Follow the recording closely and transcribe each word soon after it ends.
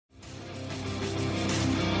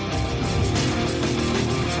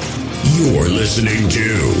You're listening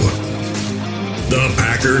to the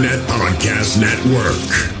Packernet Podcast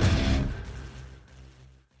Network.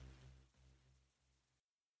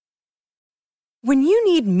 When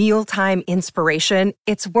you need mealtime inspiration,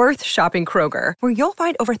 it's worth shopping Kroger, where you'll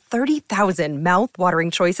find over 30,000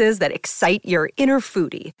 mouth-watering choices that excite your inner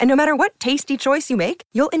foodie. And no matter what tasty choice you make,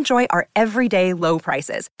 you'll enjoy our everyday low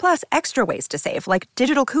prices, plus extra ways to save, like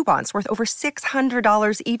digital coupons worth over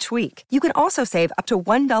 $600 each week. You can also save up to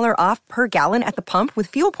 $1 off per gallon at the pump with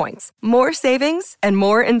fuel points. More savings and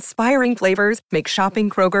more inspiring flavors make shopping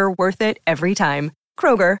Kroger worth it every time.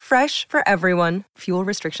 Kroger, fresh for everyone. Fuel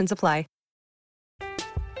restrictions apply.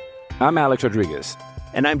 I'm Alex Rodriguez.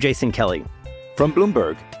 And I'm Jason Kelly. From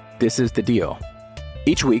Bloomberg, this is The Deal.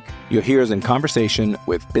 Each week, you'll hear us in conversation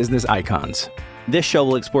with business icons. This show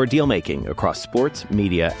will explore deal-making across sports,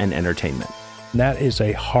 media, and entertainment. That is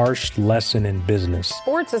a harsh lesson in business.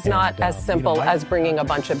 Sports is not as simple as bringing a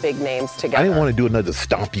bunch of big names together. I didn't want to do another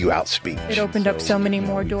stomp you out speech. It opened up so many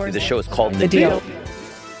more doors. The show is called The Deal.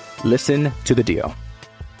 Listen to The Deal.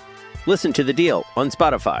 Listen to The Deal on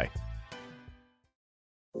Spotify.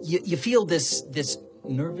 You feel this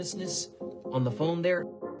nervousness on the phone there?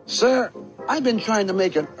 Sir, I've been trying to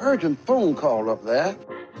make an urgent phone call up there.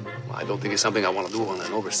 I don't think it's something I want to do on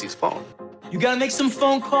an overseas phone. You gotta make some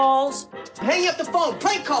phone calls. Hang up the phone.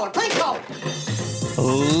 Prank caller.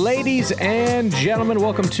 Ladies and gentlemen,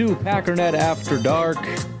 welcome to Packernet After Dark.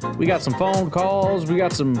 We got some phone calls. We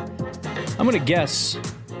got some, I'm going to guess,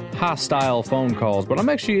 hostile phone calls. But I'm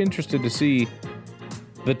actually interested to see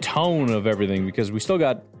the tone of everything, because we still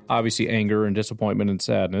got, obviously, anger and disappointment and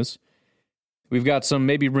sadness. We've got some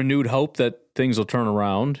maybe renewed hope that things will turn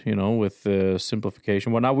around, with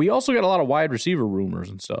simplification. Whatnot. We also got a lot of wide receiver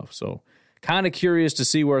rumors and stuff, so kind of curious to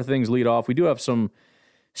see where things lead off. We do have some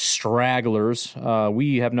stragglers.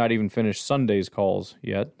 We have not even finished Sunday's calls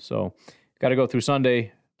yet, so got to go through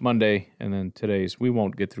Sunday, Monday, and then today's. We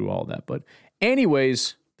won't get through all that, but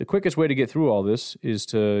anyways, the quickest way to get through all this is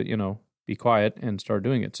to, be quiet and start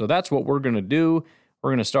doing it. So that's what we're going to do.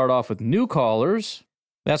 We're going to start off with new callers.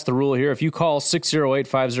 That's the rule here. If you call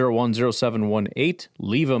 608-501-0718,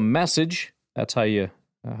 leave a message. That's how you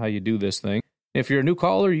do this thing. If you're a new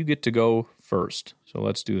caller, you get to go first. So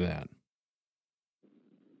let's do that.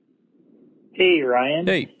 Hey, Ryan.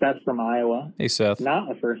 Hey. Seth from Iowa. Hey, Seth.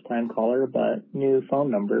 Not a first-time caller, but new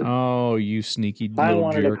phone number. Oh, you sneaky little I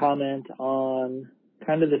wanted jerk. to comment on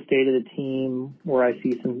kind of the state of the team, where I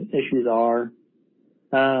see some issues are,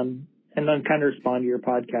 and then kind of respond to your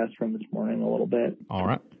podcast from this morning a little bit. All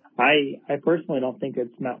right. I personally don't think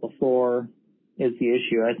it's Matt LaFleur is the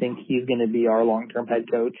issue. I think he's going to be our long-term head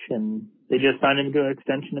coach, and they just signed him to an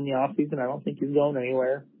extension in the offseason. I don't think he's going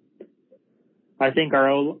anywhere. I think our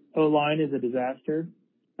O-line is a disaster.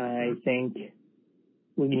 I think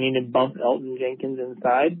we need to bump Elton Jenkins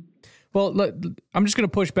inside. Well, look, I'm just going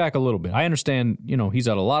to push back a little bit. I understand, he's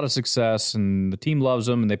had a lot of success and the team loves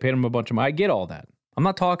him and they paid him a bunch of money. I get all that. I'm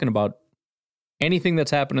not talking about anything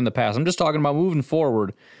that's happened in the past. I'm just talking about moving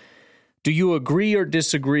forward. Do you agree or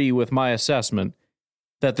disagree with my assessment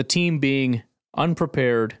that the team being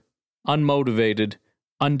unprepared, unmotivated,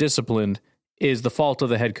 undisciplined is the fault of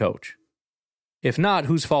the head coach? If not,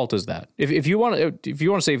 whose fault is that? If you want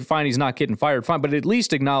to say fine, he's not getting fired, fine, but at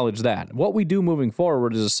least acknowledge that. What we do moving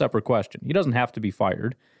forward is a separate question. He doesn't have to be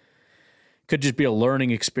fired. Could just be a learning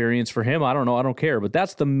experience for him. I don't know. I don't care. But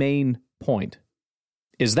that's the main point.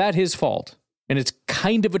 Is that his fault? And it's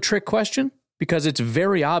kind of a trick question because it's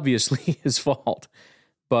very obviously his fault.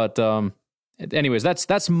 But anyways,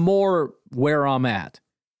 that's more where I'm at.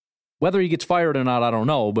 Whether he gets fired or not, I don't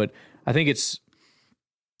know. But I think it's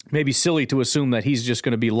maybe silly to assume that he's just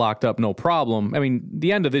going to be locked up, no problem. I mean,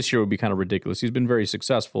 the end of this year would be kind of ridiculous. He's been very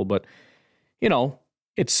successful, but,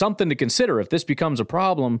 it's something to consider. If this becomes a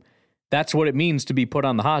problem, that's what it means to be put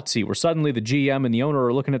on the hot seat, where suddenly the GM and the owner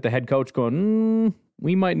are looking at the head coach going,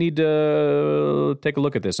 we might need to take a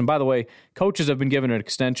look at this. And by the way, coaches have been given an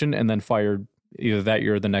extension and then fired either that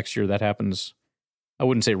year or the next year. That happens, I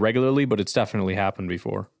wouldn't say regularly, but it's definitely happened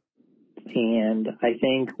before. And I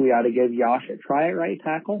think we ought to give Josh a try at right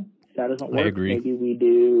tackle. If that doesn't work, I agree. Maybe we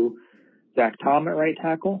do Zach Tom at right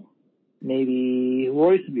tackle. Maybe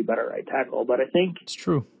Royce would be better at right tackle. But I think it's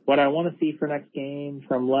true. What I want to see for next game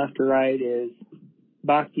from left to right is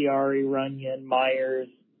Bakhtiari, Runyon, Myers,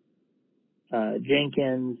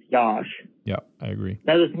 Jenkins, Josh. Yeah, I agree.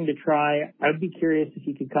 Another thing to try, I would be curious if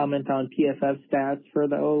you could comment on PFF stats for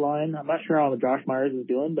the O-line. I'm not sure how Josh Myers is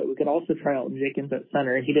doing, but we could also try Elton Jenkins at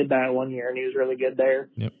center. He did that 1 year, and he was really good there.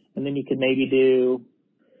 Yep. And then you could maybe do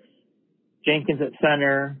Jenkins at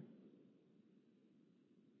center,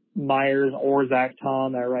 Myers or Zach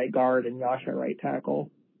Tom at right guard and Josh at right tackle.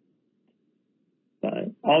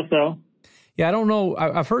 But also, yeah, I don't know.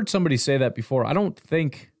 I've heard somebody say that before. I don't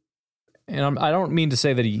think, and I don't mean to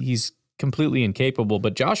say that he's completely incapable,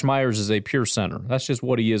 but Josh Myers is a pure center. That's just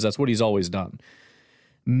what he is. That's what he's always done.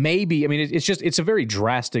 Maybe, I mean, it's a very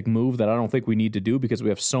drastic move that I don't think we need to do because we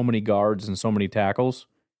have so many guards and so many tackles.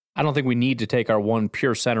 I don't think we need to take our one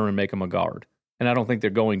pure center and make him a guard. And I don't think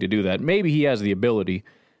they're going to do that. Maybe he has the ability.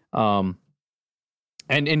 And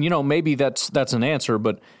maybe that's an answer,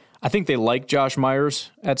 but I think they like Josh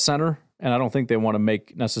Myers at center, and I don't think they want to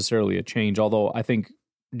make necessarily a change, although I think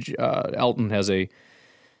Elton has the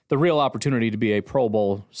real opportunity to be a Pro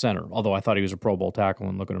Bowl center, although I thought he was a Pro Bowl tackle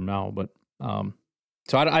and look at him now. But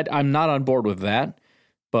so I'm not on board with that.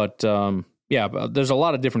 But, there's a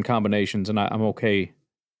lot of different combinations, and I'm okay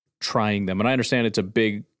trying them. And I understand it's a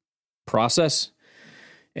big process,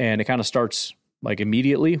 and it kind of starts like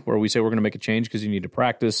immediately where we say we're going to make a change because you need to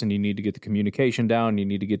practice and you need to get the communication down. You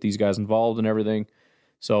need to get these guys involved and everything.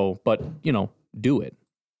 So, but, do it.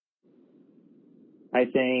 I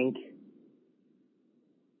think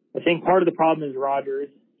part of the problem is Rodgers.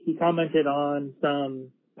 He commented on some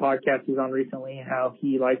podcast he's on recently how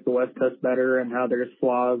he likes the West Coast better and how there's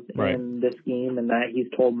flaws in the scheme and that he's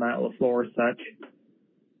told Matt LaFleur such.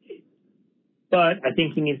 But I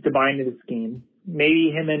think he needs to buy into the scheme. Maybe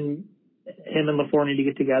him and LaFleur need to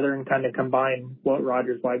get together and kind of combine what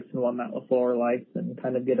Rodgers likes and what Matt LaFleur likes and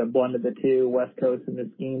kind of get a blend of the two, West Coast and the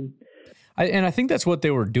scheme. I think that's what they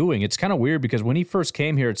were doing. It's kind of weird because when he first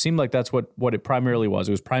came here, it seemed like that's what it primarily was.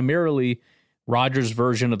 It was primarily Rodgers'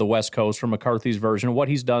 version of the West Coast from McCarthy's version of what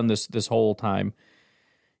he's done this whole time.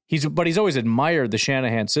 He's always admired the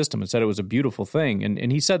Shanahan system and said it was a beautiful thing.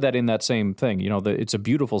 And he said that in that same thing, it's a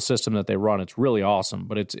beautiful system that they run. It's really awesome,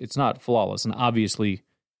 but it's not flawless. And obviously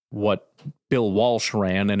what Bill Walsh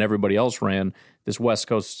ran and everybody else ran, this West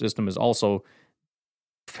Coast system has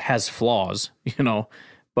flaws,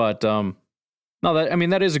 but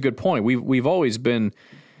that is a good point. We've always been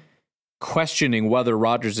questioning whether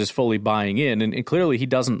Rodgers is fully buying in, and clearly he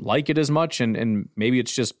doesn't like it as much, and maybe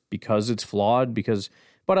it's just because it's flawed.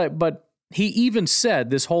 But he even said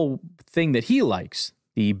this whole thing that he likes,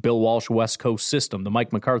 the Bill Walsh West Coast system, the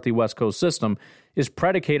Mike McCarthy West Coast system, is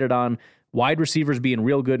predicated on wide receivers being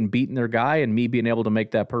real good and beating their guy, and me being able to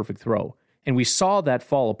make that perfect throw. And we saw that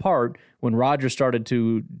fall apart when Rodgers started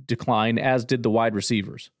to decline, as did the wide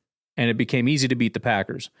receivers, and it became easy to beat the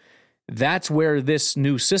Packers. That's where this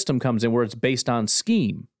new system comes in, where it's based on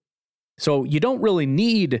scheme. So you don't really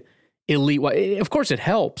need elite. Of course, it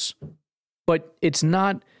helps, but it's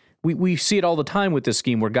not. We see it all the time with this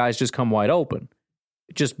scheme where guys just come wide open,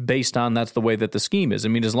 just based on that's the way that the scheme is. I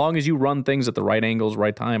mean, as long as you run things at the right angles,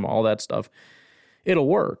 right time, all that stuff, it'll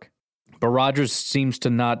work. But Rodgers seems to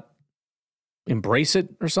not embrace it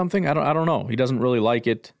or something. I don't know. He doesn't really like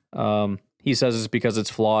it. He says it's because it's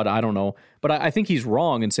flawed. I don't know. But I think he's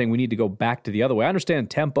wrong in saying we need to go back to the other way. I understand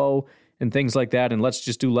tempo and things like that, and let's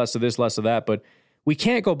just do less of this, less of that. But we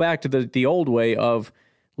can't go back to the old way of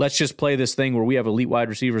let's just play this thing where we have elite wide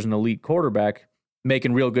receivers and elite quarterback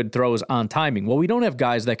making real good throws on timing. Well, we don't have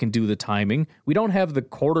guys that can do the timing. We don't have the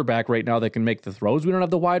quarterback right now that can make the throws. We don't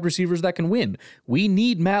have the wide receivers that can win. We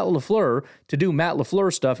need Matt LaFleur to do Matt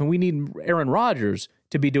LaFleur stuff, and we need Aaron Rodgers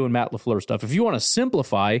to be doing Matt LaFleur stuff. If you want to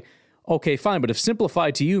simplify, okay, fine. But if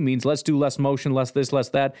simplify to you means let's do less motion, less this, less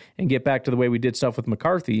that, and get back to the way we did stuff with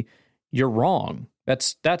McCarthy, you're wrong.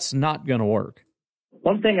 That's not going to work.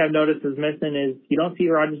 One thing I've noticed is missing is you don't see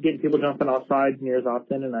Rodgers getting people jumping off sides near as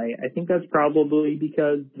often, and I think that's probably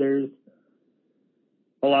because there's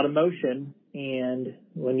a lot of motion, and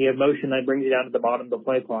when you have motion, that brings you down to the bottom of the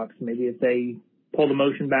play clock. So maybe if they pull the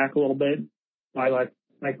motion back a little bit, like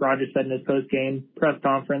Rodgers said in his post-game press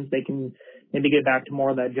conference, they can maybe get back to more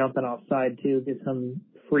of that jumping off side too, get some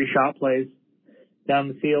free shot plays down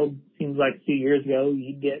the field. Seems like a few years ago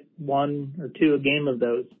you'd get one or two a game of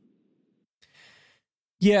those.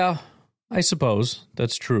 Yeah, I suppose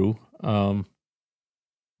that's true. The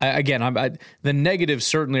negatives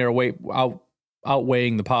certainly are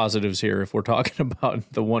outweighing the positives here if we're talking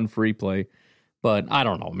about the one free play. But I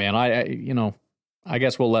don't know, man. I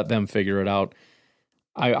guess we'll let them figure it out.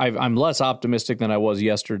 I'm less optimistic than I was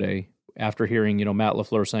yesterday after hearing, Matt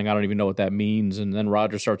LaFleur saying, I don't even know what that means. And then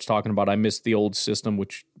Rodgers starts talking about, I missed the old system,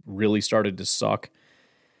 which really started to suck.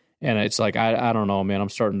 And it's like, I don't know, man. I'm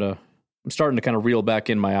starting to kind of reel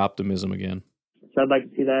back in my optimism again. So I'd like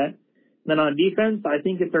to see that. And then on defense, I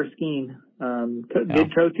think it's their scheme.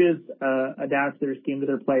 Good coaches adapt their scheme to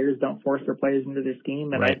their players, don't force their players into their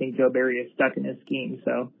scheme. And right. I think Joe Barry is stuck in his scheme.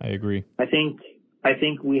 So I agree. I think I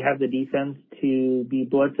think we have the defense to be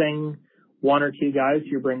blitzing one or two guys.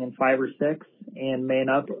 You're bringing 5 or 6 and man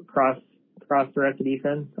up across the rest of the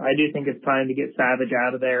defense. I do think it's time to get Savage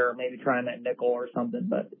out of there, or maybe trying that nickel or something,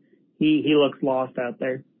 but he looks lost out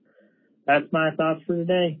there. That's my thoughts for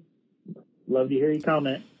today. Love to hear you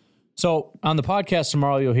comment. So on the podcast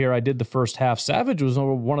tomorrow, you'll hear I did the first half. Savage was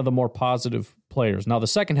one of the more positive players. Now, the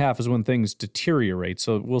second half is when things deteriorate,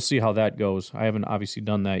 so we'll see how that goes. I haven't obviously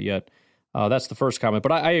done that yet. That's the first comment.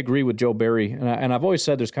 But I agree with Joe Barry, and I've always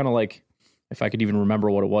said there's kind of like, if I could even remember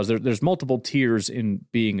what it was, there's multiple tiers in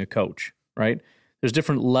being a coach, right? There's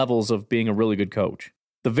different levels of being a really good coach.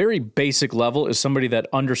 The very basic level is somebody that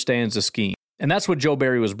understands the scheme, and that's what Joe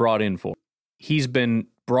Barry was brought in for. He's been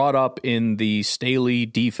brought up in the Staley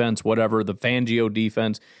defense, whatever, the Fangio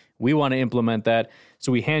defense. We want to implement that.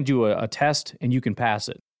 So we hand you a test and you can pass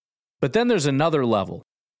it. But then there's another level,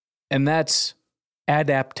 and that's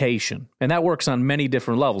adaptation. And that works on many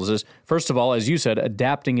different levels. Is, first of all, as you said,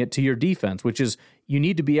 adapting it to your defense, which is you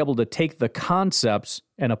need to be able to take the concepts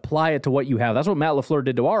and apply it to what you have. That's what Matt LaFleur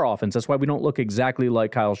did to our offense. That's why we don't look exactly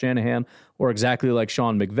like Kyle Shanahan or exactly like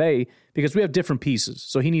Sean McVay, because we have different pieces.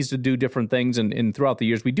 So he needs to do different things, and throughout the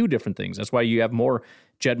years, we do different things. That's why you have more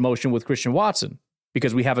jet motion with Christian Watson,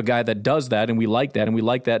 because we have a guy that does that, and we like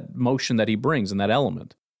that motion that he brings and that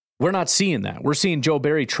element. We're not seeing that. We're seeing Joe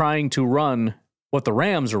Barry trying to run what the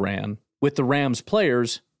Rams ran with the Rams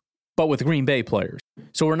players, but with Green Bay players.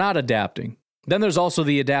 So we're not adapting. Then there's also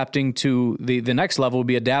the adapting to the next level would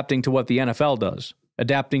be adapting to what the NFL does,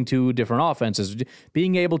 adapting to different offenses,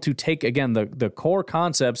 being able to take, again, the core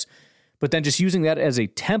concepts, but then just using that as a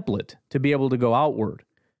template to be able to go outward.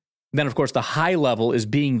 Then, of course, the high level is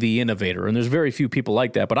being the innovator, and there's very few people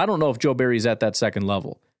like that, but I don't know if Joe Barry's at that second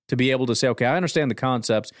level to be able to say, okay, I understand the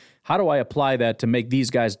concepts. How do I apply that to make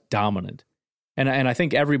these guys dominant? And I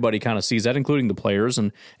think everybody kind of sees that, including the players.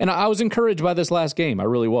 And I was encouraged by this last game. I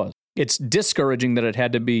really was. It's discouraging that it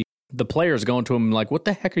had to be the players going to him like, what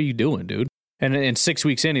the heck are you doing, dude? And 6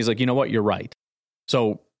 weeks in, he's like, you know what? You're right.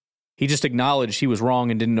 So he just acknowledged he was wrong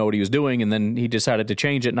and didn't know what he was doing, and then he decided to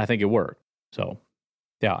change it, and I think it worked. So,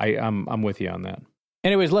 yeah, I'm with you on that.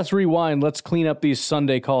 Anyways, let's rewind. Let's clean up these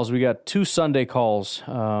Sunday calls. We got 2 Sunday calls,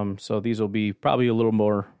 so these will be probably a little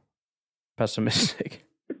more pessimistic.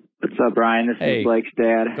 What's up, Brian? This is Blake's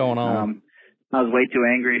dad. What's going on? I was way too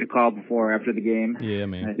angry to call before after the game. Yeah,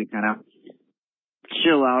 man. I had to kind of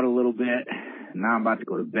chill out a little bit. Now I'm about to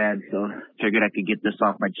go to bed, so figured I could get this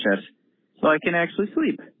off my chest so I can actually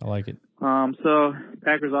sleep. I like it. So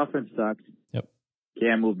Packers offense sucks. Yep.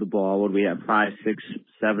 Can't move the ball. What do we have? 5, 6,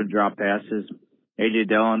 7 drop passes. A.J.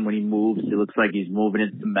 Dillon, when he moves, it looks like he's moving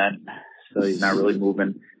in cement, so he's not really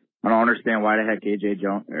moving. I don't understand why the heck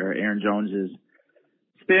Aaron Jones is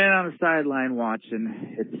standing on the sideline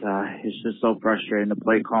watching. It's just so frustrating. The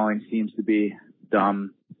play calling seems to be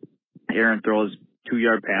dumb. Aaron throws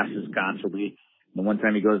 2-yard passes constantly. The one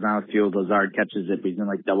time he goes down the field, Lazard catches it, but he's in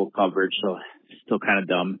like double coverage, so it's still kind of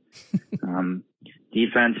dumb.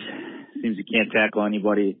 Defense seems you can't tackle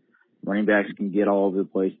anybody. Running backs can get all over the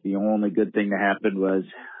place. The only good thing that happened was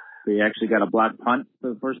we actually got a blocked punt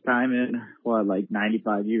for the first time in,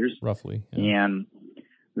 95 years? Roughly. Yeah. And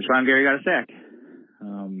Rashawn Gary got a sack.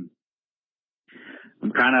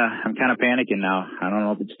 I'm kind of panicking now. I don't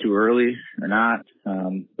know if it's too early or not,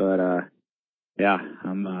 but I'm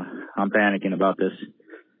panicking about this.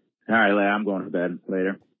 All right, I'm going to bed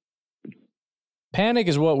later. Panic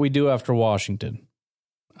is what we do after Washington.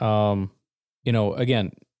 Again,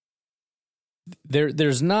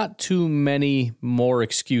 there's not too many more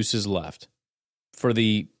excuses left for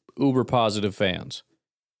the uber positive fans.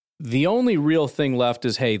 The only real thing left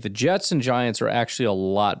is, hey, the Jets and Giants are actually a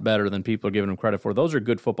lot better than people are giving them credit for. Those are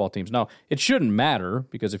good football teams. Now, it shouldn't matter,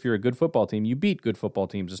 because if you're a good football team, you beat good football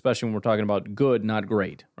teams, especially when we're talking about good, not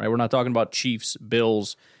great, right? We're not talking about Chiefs,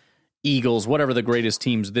 Bills, Eagles, whatever the greatest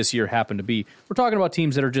teams this year happen to be. We're talking about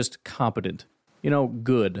teams that are just competent,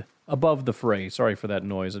 good, above the fray. Sorry for that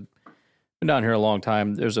noise. I've been down here a long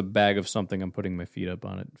time. There's a bag of something. I'm putting my feet up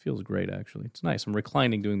on it. It feels great, actually. It's nice. I'm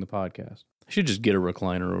reclining doing the podcast. I should just get a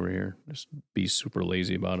recliner over here. Just be super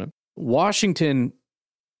lazy about it. Washington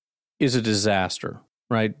is a disaster,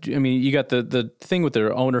 right? I mean, you got the thing with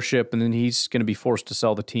their ownership, and then he's going to be forced to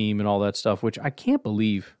sell the team and all that stuff, which I can't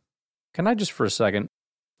believe. Can I just for a second?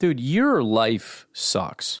 Dude, your life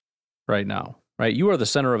sucks right now, right? You are the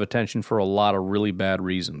center of attention for a lot of really bad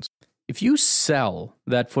reasons. If you sell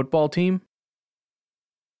that football team,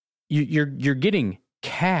 you're getting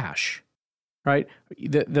cash. Right?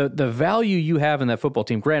 The value you have in that football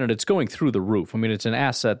team, granted, it's going through the roof. I mean, it's an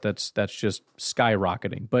asset that's just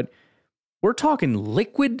skyrocketing. But we're talking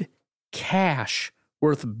liquid cash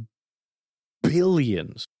worth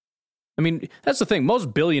billions. I mean, that's the thing.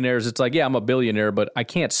 Most billionaires, it's like, yeah, I'm a billionaire, but I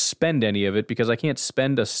can't spend any of it because I can't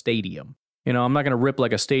spend a stadium. You know, I'm not going to rip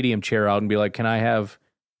like a stadium chair out and be like, can I have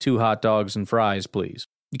 2 hot dogs and fries, please?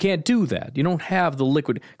 You can't do that. You don't have the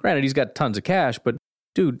liquid. Granted, he's got tons of cash, but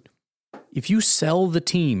dude, if you sell the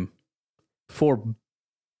team for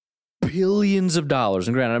billions of dollars,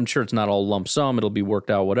 and granted, I'm sure it's not all lump sum, it'll be worked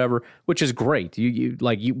out, whatever, which is great.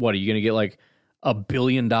 What are you going to get like $1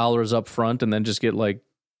 billion up front and then just get like,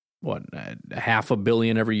 what, $500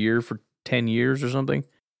 million every year for 10 years or something?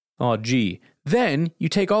 Oh, gee. Then you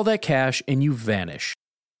take all that cash and you vanish.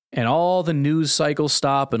 And all the news cycles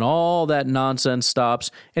stop and all that nonsense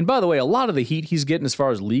stops. And by the way, a lot of the heat he's getting as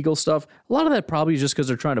far as legal stuff, a lot of that probably is just because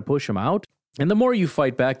they're trying to push him out. And the more you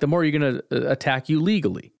fight back, the more you're going to attack you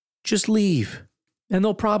legally. Just leave. And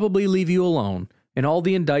they'll probably leave you alone. And all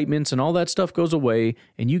the indictments and all that stuff goes away.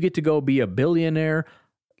 And you get to go be a billionaire,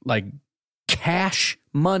 like cash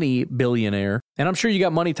money billionaire. And I'm sure you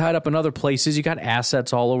got money tied up in other places. You got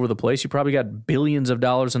assets all over the place. You probably got billions of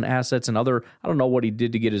dollars in assets and other, I don't know what he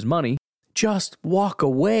did to get his money. Just walk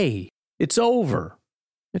away. It's over.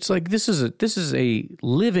 It's like this is a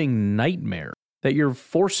living nightmare that you're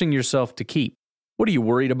forcing yourself to keep. What are you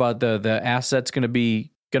worried about? The assets going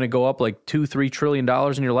to go up like $2-3 trillion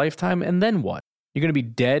in your lifetime, and then what? You're going to be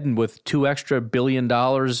dead and with $2 extra billion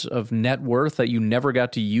of net worth that you never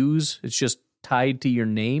got to use. It's just tied to your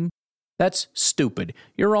name. That's stupid.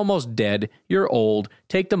 You're almost dead. You're old.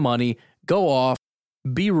 Take the money. Go off.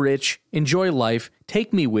 Be rich. Enjoy life.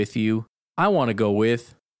 Take me with you. I want to go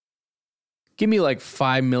with. Give me like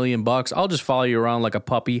 $5 million. I'll just follow you around like a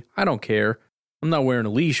puppy. I don't care. I'm not wearing a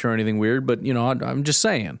leash or anything weird, but you know, I'm just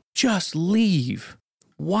saying. Just leave.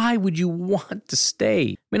 Why would you want to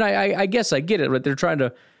stay? I mean, I guess I get it, right? They're trying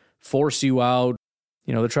to force you out.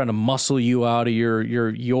 You know, they're trying to muscle you out of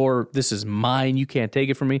your, this is mine, you can't take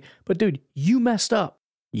it from me. But dude, you messed up.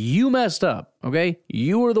 You messed up, okay?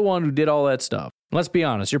 You were the one who did all that stuff. Let's be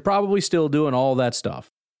honest, you're probably still doing all that stuff.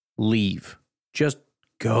 Leave. Just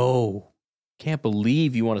go. Can't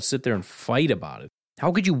believe you want to sit there and fight about it.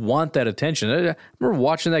 How could you want that attention? I remember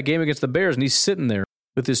watching that game against the Bears, and he's sitting there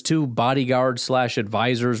with his 2 bodyguards /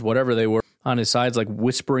 advisors, whatever they were, on his sides, like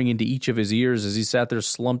whispering into each of his ears as he sat there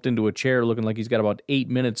slumped into a chair looking like he's got about 8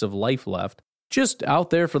 minutes of life left. Just out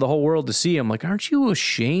there for the whole world to see him. Like, aren't you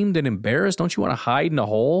ashamed and embarrassed? Don't you want to hide in a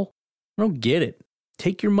hole? I don't get it.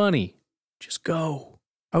 Take your money. Just go.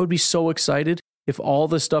 I would be so excited if all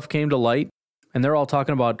this stuff came to light and they're all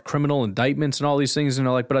talking about criminal indictments and all these things, and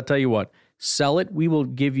they're like, but I'll tell you what, sell it. We will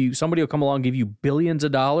give you, somebody will come along, give you billions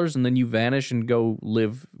of dollars, and then you vanish and go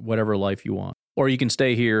live whatever life you want. Or you can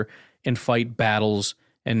stay here and fight battles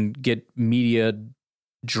and get media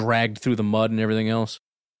dragged through the mud and everything else.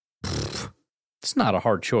 It's not a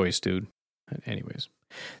hard choice, dude. Anyways,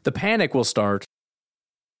 the panic will start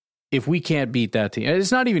if we can't beat that team.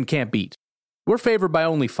 It's not even can't beat. We're favored by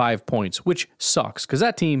only 5 points, which sucks because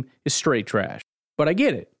that team is straight trash. But I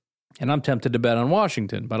get it. And I'm tempted to bet on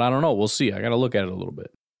Washington, but I don't know. We'll see. I got to look at it a little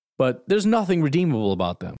bit. But there's nothing redeemable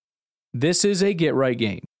about them. This is a get-right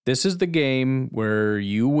game. This is the game where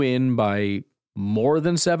you win by more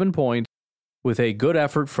than 7 points with a good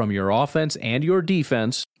effort from your offense and your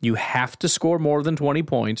defense. You have to score more than 20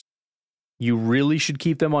 points. You really should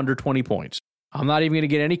keep them under 20 points. I'm not even going to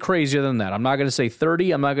get any crazier than that. I'm not going to say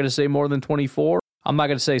 30. I'm not going to say more than 24. I'm not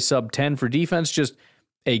going to say sub 10 for defense. Just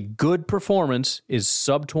a good performance is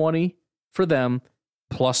sub 20 for them,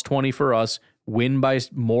 plus 20 for us. Win by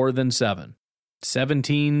more than 7.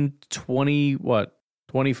 17, 20, what?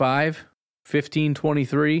 25, 15,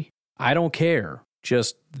 23. I don't care.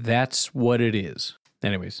 Just that's what it is.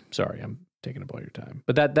 Anyways, sorry, I'm taking up all your time.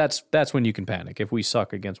 But that's when you can panic, if we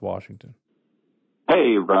suck against Washington.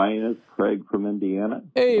 Hey, Ryan, it's Craig from Indiana.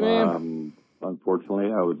 Hey, man. Unfortunately,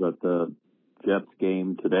 I was at the Jets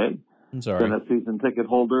game today. I'm sorry. Been a season ticket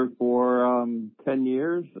holder for 10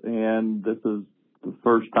 years, and this is the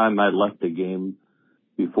first time I left a game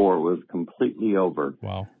before it was completely over.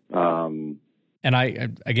 Wow. And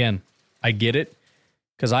I get it,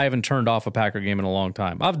 because I haven't turned off a Packer game in a long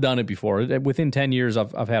time. I've done it before. Within 10 years,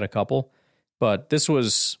 I've had a couple. But this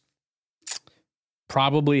was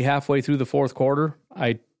probably halfway through the fourth quarter.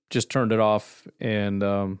 I just turned it off, and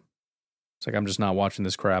it's like I'm just not watching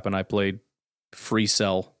this crap. And I played Free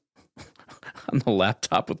Cell on the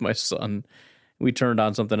laptop with my son. We turned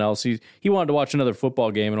on something else. He wanted to watch another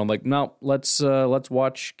football game, and I'm like, no, let's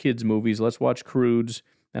watch kids' movies. Let's watch Croods,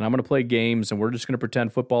 and I'm going to play games, and we're just going to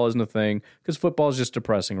pretend football isn't a thing, because football is just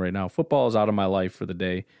depressing right now. Football is out of my life for the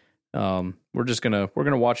day. We're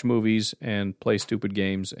gonna watch movies and play stupid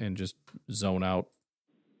games and just zone out.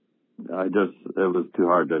 It was too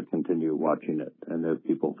hard to continue watching it. And if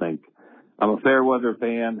people think I'm a fair weather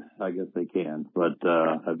fan, I guess they can, but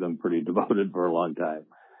I've been pretty devoted for a long time.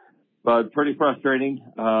 But pretty frustrating.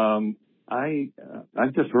 I'm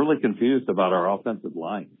just really confused about our offensive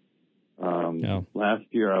line. Last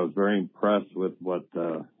year, I was very impressed with what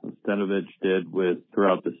Stenavich did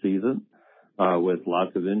throughout the season, with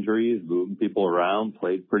lots of injuries, moving people around,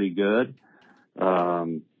 played pretty good.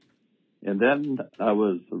 And then I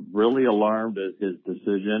was really alarmed at his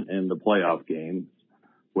decision in the playoff game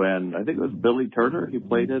when I think it was Billy Turner. He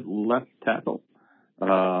played at left tackle,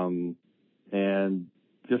 and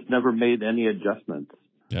just never made any adjustments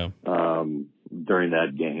during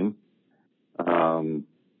that game.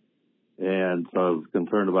 And so I was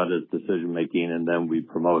concerned about his decision making, and then we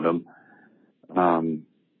promote him. And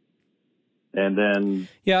then...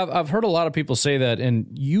 Yeah, I've heard a lot of people say that, and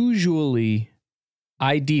usually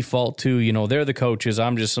I default to, they're the coaches,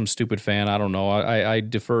 I'm just some stupid fan, I don't know, I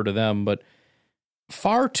defer to them, but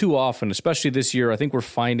far too often, especially this year, I think we're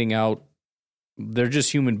finding out they're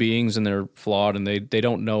just human beings and they're flawed and they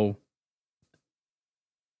don't know.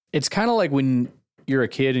 It's kind of like when you're a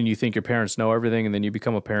kid and you think your parents know everything, and then you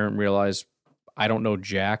become a parent and realize, I don't know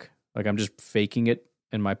jack, like I'm just faking it,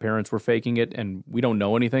 and my parents were faking it, and we don't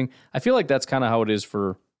know anything. I feel like that's kind of how it is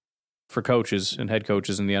for coaches and head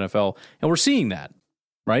coaches in the NFL, and we're seeing that,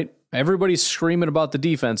 right? Everybody's screaming about the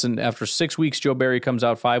defense, and after 6 weeks, Joe Barry comes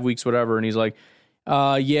out, 5 weeks, whatever, and he's like,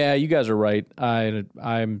 yeah, you guys are right.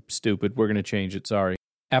 I'm stupid. We're going to change it. Sorry.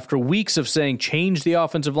 After weeks of saying, change the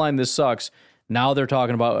offensive line, this sucks, now they're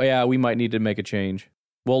talking about, yeah, we might need to make a change.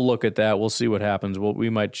 We'll look at that. We'll see what happens. We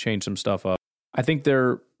might change some stuff up. I think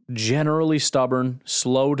they're generally stubborn,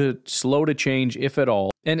 slow to change, if at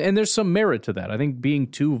all. And there's some merit to that. I think being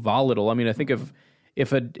too volatile. I mean, I think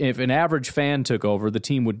if an average fan took over, the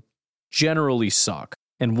team would generally suck.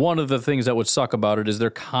 And one of the things that would suck about it is they're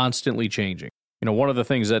constantly changing. One of the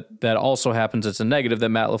things that also happens that's a negative that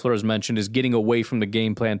Matt LaFleur has mentioned is getting away from the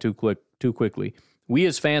game plan too quickly. We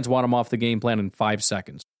as fans want them off the game plan in 5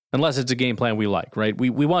 seconds, unless it's a game plan we like, right? We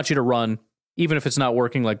want you to run, even if it's not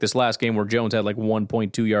working, like this last game where Jones had like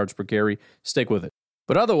 1.2 yards per carry, stick with it.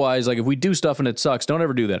 But otherwise, like if we do stuff and it sucks, don't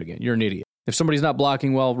ever do that again. You're an idiot. If somebody's not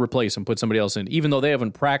blocking well, replace them, put somebody else in, even though they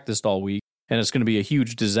haven't practiced all week and it's going to be a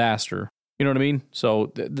huge disaster. You know what I mean?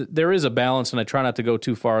 So there is a balance, and I try not to go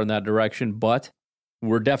too far in that direction, but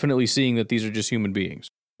we're definitely seeing that these are just human beings.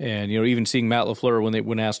 And, even seeing Matt LaFleur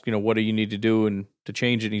when asked, what do you need to do and to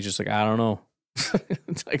change it, and he's just like, I don't know.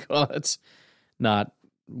 It's like, well, that's not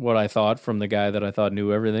what I thought from the guy that I thought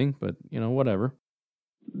knew everything, but, whatever.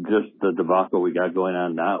 Just the debacle we got going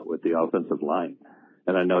on now with the offensive line.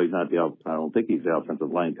 And I know I don't think he's the offensive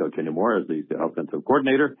line coach anymore, as he's the offensive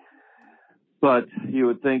coordinator. But you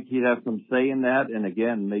would think he'd have some say in that, and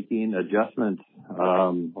again, making adjustments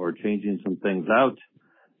or changing some things out.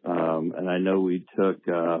 And I know we took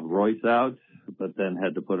Royce out, but then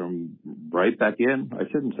had to put him right back in. I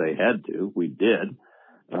shouldn't say had to. We did.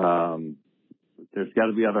 There's got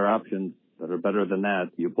to be other options that are better than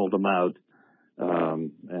that. You pulled them out.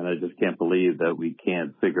 And I just can't believe that we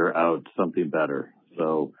can't figure out something better.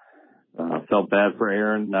 So felt bad for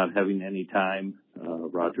Aaron not having any time.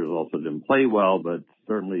 Rodgers also didn't play well, but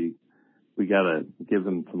certainly we got to give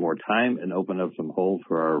him some more time and open up some holes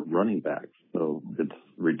for our running backs. So it's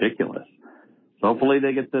ridiculous. So hopefully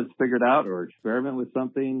they get this figured out or experiment with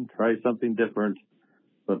something, try something different.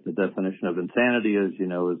 But the definition of insanity is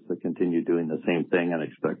to continue doing the same thing and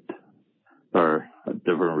expect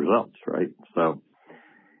different results, right? So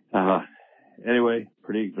anyway,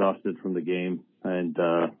 pretty exhausted from the game and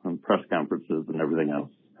press conferences and everything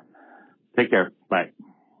else. Take care. Bye.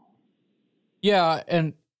 Yeah,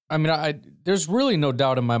 and I mean, there's really no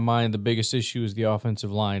doubt in my mind the biggest issue is the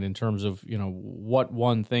offensive line in terms of, what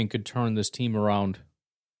one thing could turn this team around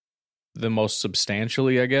the most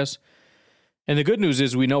substantially, I guess. And the good news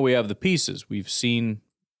is we know we have the pieces. We've seen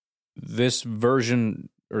this version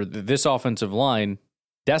or this offensive line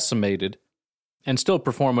decimated and still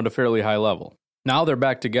perform at a fairly high level. Now they're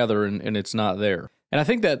back together and it's not there. And I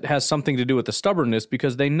think that has something to do with the stubbornness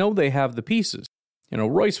because they know they have the pieces.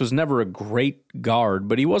 Royce was never a great guard,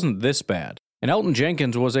 but he wasn't this bad. And Elton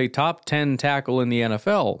Jenkins was a top 10 tackle in the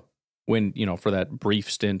NFL when, for that brief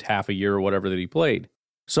stint, half a year or whatever that he played.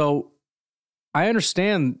 So I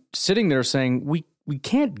understand sitting there saying, we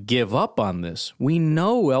can't give up on this. We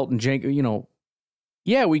know Elton Jenkins,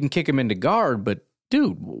 yeah, we can kick him into guard, but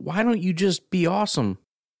dude, why don't you just be awesome?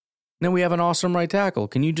 Then we have an awesome right tackle.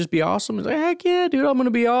 Can you just be awesome? He's like, heck yeah, dude, I'm going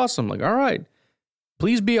to be awesome. Like, all right.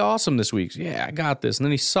 Please be awesome this week. Yeah, I got this. And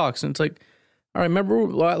then he sucks. And it's like, all right, remember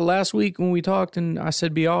last week when we talked and I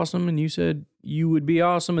said be awesome and you said you would be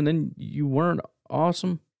awesome and then you weren't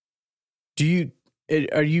awesome? What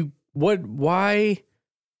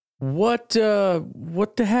the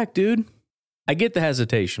heck, dude? I get the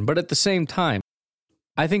hesitation, but at the same time,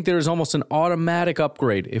 I think there is almost an automatic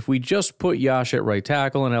upgrade if we just put Yash at right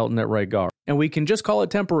tackle and Elton at right guard. And we can just call it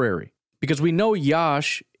temporary because we know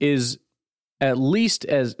Yash is at least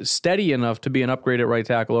as steady enough to be an upgrade at right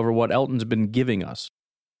tackle over what Elton's been giving us.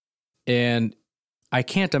 And I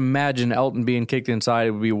can't imagine Elton being kicked inside.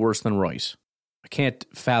 It would be worse than Royce. I can't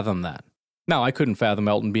fathom that. Now, I couldn't fathom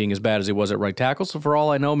Elton being as bad as he was at right tackle. So for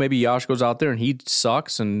all I know, maybe Yash goes out there and he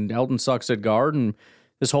sucks and Elton sucks at guard and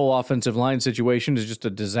this whole offensive line situation is just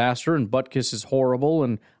a disaster and Butkus is horrible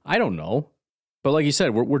and I don't know. But like you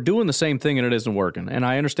said, we're doing the same thing and it isn't working. And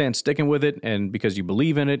I understand sticking with it and because you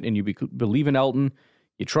believe in it and you believe in Elton,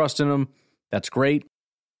 you trust in him, that's great.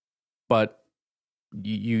 But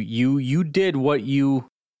you did what you've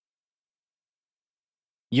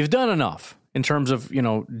done enough in terms of,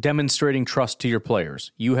 demonstrating trust to your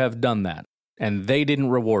players. You have done that and they didn't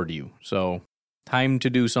reward you. So time to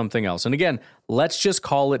do something else. And again, let's just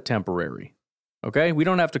call it temporary. Okay? We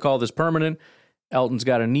don't have to call this permanent. Elton's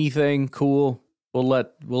got a knee thing. Cool. We'll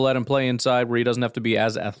let him play inside where he doesn't have to be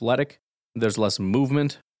as athletic. There's less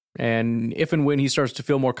movement. And if and when he starts to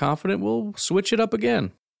feel more confident, we'll switch it up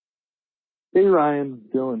again. Hey, Ryan.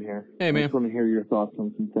 Dylan here. Hey, man. I just want to hear your thoughts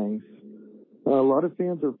on some things. A lot of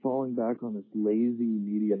fans are falling back on this lazy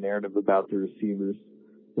media narrative about the receivers.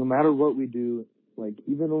 No matter what we do,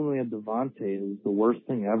 even only a Devontae is the worst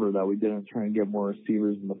thing ever that we didn't try and get more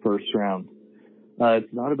receivers in the first round.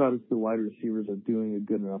 It's not about if the wide receivers are doing a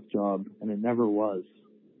good enough job, and it never was.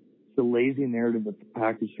 It's the lazy narrative that the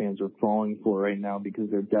Packers fans are falling for right now because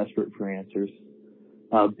they're desperate for answers.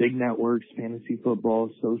 Big networks, fantasy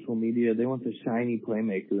football, social media, they want the shiny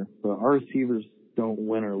playmaker, but our receivers don't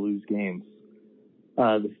win or lose games.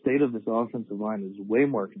 The state of this offensive line is way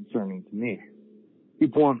more concerning to me.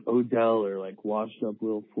 People want Odell or washed up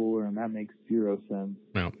Will Fuller, and that makes zero sense.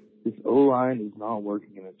 No. This O-line is not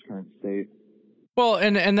working in its current state. Well,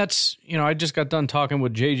 and that's, I just got done talking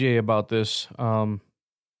with JJ about this.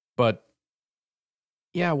 But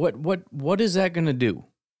yeah, what is that going to do?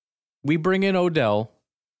 We bring in Odell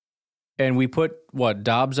and we put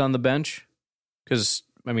Dobbs on the bench? Because,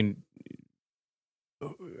 I don't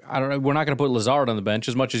know. We're not going to put Lazard on the bench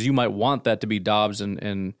as much as you might want that to be Dobbs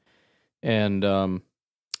and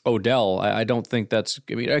Odell. I don't think that's,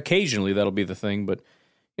 occasionally that'll be the thing, but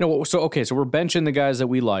so we're benching the guys that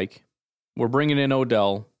we like. We're bringing in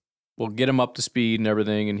Odell. We'll get him up to speed and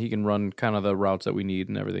everything, and he can run kind of the routes that we need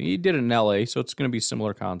and everything. He did it in L.A., so it's going to be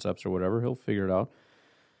similar concepts or whatever. He'll figure it out.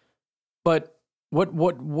 But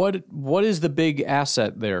what is the big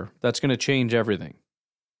asset there that's going to change everything?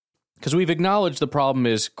 Because we've acknowledged the problem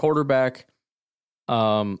is quarterback,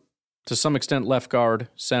 to some extent left guard,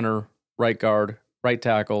 center, right guard, right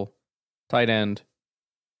tackle, tight end,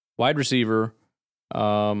 wide receiver,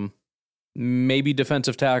 maybe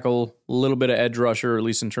defensive tackle, a little bit of edge rusher, at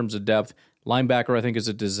least in terms of depth. Linebacker, I think, is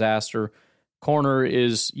a disaster. Corner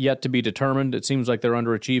is yet to be determined. It seems like they're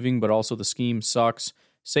underachieving, but also the scheme sucks.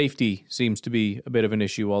 Safety seems to be a bit of an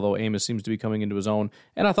issue, although Amos seems to be coming into his own.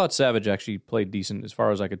 And I thought Savage actually played decent as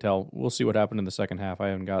far as I could tell. We'll see what happened in the second half. I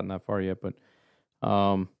haven't gotten that far yet, but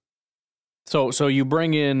so you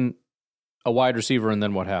bring in a wide receiver, and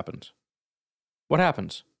then what happens? What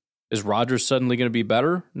happens? Is Rodgers suddenly going to be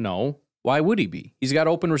better? No. Why would he be? He's got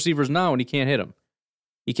open receivers now, and he can't hit him.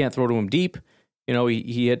 He can't throw to him deep.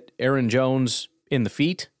 He hit Aaron Jones in the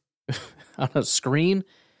feet on a screen.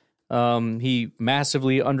 He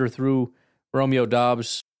massively underthrew Romeo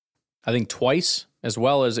Doubs, I think twice, as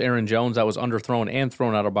well as Aaron Jones. That was underthrown and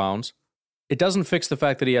thrown out of bounds. It doesn't fix the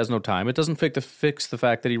fact that he has no time. It doesn't fix the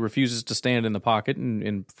fact that he refuses to stand in the pocket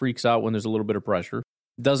and freaks out when there's a little bit of pressure.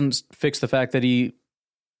 It doesn't fix the fact that he,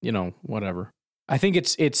 whatever. I think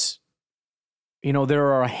it's there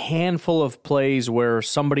are a handful of plays where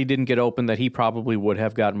somebody didn't get open that he probably would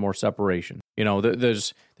have gotten more separation.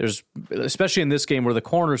 There's especially in this game where the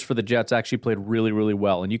corners for the Jets actually played really, really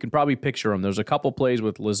well. And you can probably picture them. There's a couple plays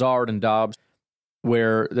with Lazard and Dobbs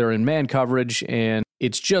where they're in man coverage and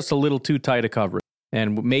it's just a little too tight a coverage.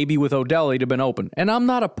 And maybe with Odell, he'd have been open. And I'm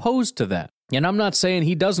not opposed to that. And I'm not saying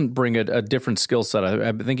he doesn't bring a different skill set.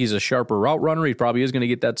 I think he's a sharper route runner. He probably is going to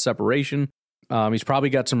get that separation. He's probably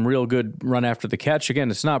got some real good run after the catch. Again,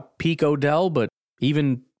 it's not peak Odell, but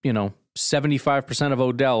even, 75% of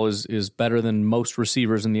Odell is better than most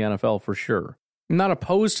receivers in the NFL for sure. I'm not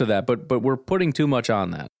opposed to that, but we're putting too much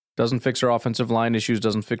on that. Doesn't fix our offensive line issues,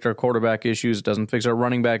 doesn't fix our quarterback issues, doesn't fix our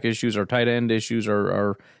running back issues, our tight end issues,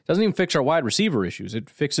 or doesn't even fix our wide receiver issues.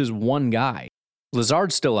 It fixes one guy.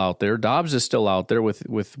 Lazard's still out there. Dobbs is still out there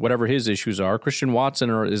with whatever his issues are. Christian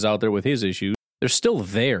Watson is out there with his issues. They're still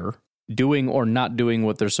there, doing or not doing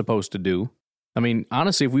what they're supposed to do. I mean,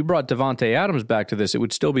 honestly, if we brought Davante Adams back to this, it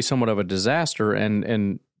would still be somewhat of a disaster,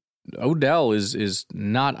 and Odell is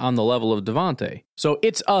not on the level of Davante. So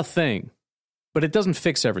it's a thing. But it doesn't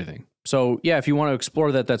fix everything. So, yeah, if you want to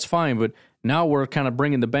explore that, that's fine. But now we're kind of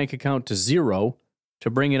bringing the bank account to zero to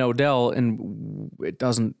bring in Odell, and it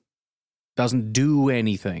doesn't do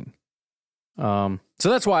anything. So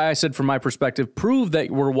that's why I said, from my perspective, prove that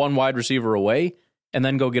we're one wide receiver away and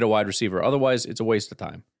then go get a wide receiver. Otherwise, it's a waste of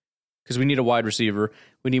time because we need a wide receiver.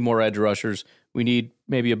 We need more edge rushers. We need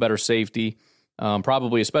maybe a better safety,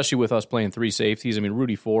 probably, especially with us playing three safeties. I mean,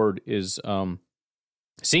 Rudy Ford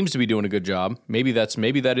seems to be doing a good job. Maybe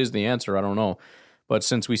that is the answer. I don't know. But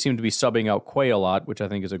since we seem to be subbing out Quay a lot, which I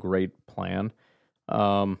think is a great plan,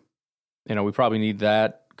 we probably need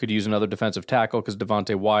that. Could use another defensive tackle because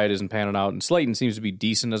Devontae Wyatt isn't panning out, and Slayton seems to be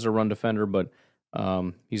decent as a run defender, but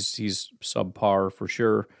he's subpar for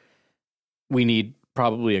sure. We need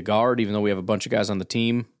probably a guard, even though we have a bunch of guys on the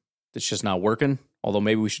team that's just not working. Although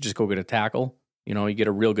maybe we should just go get a tackle. You get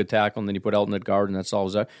a real good tackle, and then you put Elton at guard, and that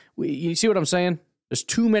solves that. You see what I'm saying? There's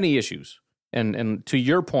too many issues. And to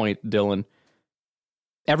your point, Dylan,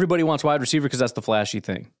 everybody wants wide receiver because that's the flashy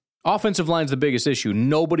thing. Offensive line's the biggest issue.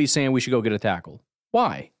 Nobody's saying we should go get a tackle.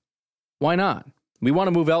 Why? Why not? We want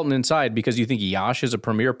to move Elton inside because you think Yash is a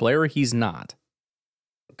premier player? He's not.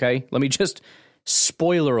 Okay? Let me just,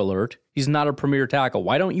 spoiler alert, he's not a premier tackle.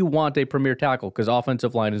 Why don't you want a premier tackle? Because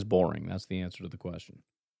offensive line is boring. That's the answer to the question.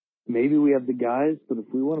 Maybe we have the guys, but if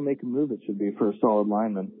we want to make a move, it should be for a solid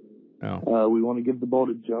lineman. Oh. We want to give the ball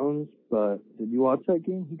to Jones, but did you watch that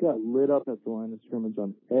game? He got lit up at the line of scrimmage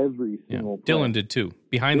on every single play. Dylan did too,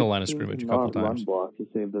 behind the line of scrimmage a couple times. Run block to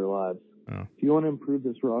save their lives. Oh. If you want to improve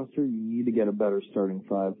this roster, you need to get a better starting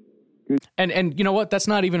five. And you know what? That's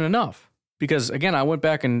not even enough. Because, again, I went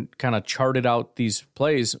back and kind of charted out these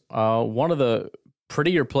plays. One of the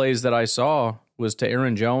prettier plays that I saw was to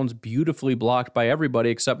Aaron Jones, beautifully blocked by everybody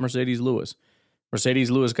except Mercedes Lewis. Mercedes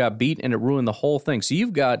Lewis got beat, and it ruined the whole thing. So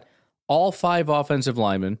you've got all five offensive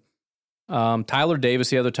linemen. Tyler Davis,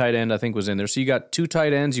 the other tight end, I think was in there. So you got two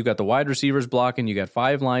tight ends. You got the wide receivers blocking. You got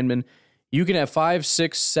five linemen. You can have 5,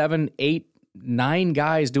 6, 7, 8, 9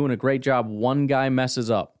 guys doing a great job. One guy messes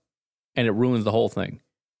up, and it ruins the whole thing.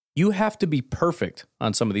 You have to be perfect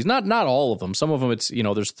on some of these. Not all of them. Some of them, it's,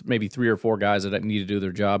 there's maybe 3 or 4 guys that need to do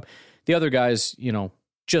their job. The other guys,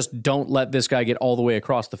 just don't let this guy get all the way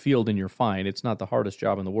across the field and you're fine. It's not the hardest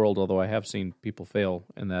job in the world, although I have seen people fail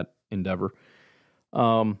in that endeavor.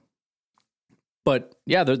 But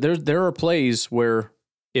yeah, there are plays where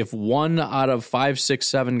if 1 out of 5, 6,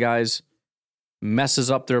 7 guys messes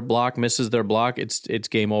up their block, misses their block, it's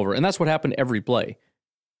game over. And that's what happened every play.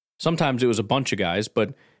 Sometimes it was a bunch of guys,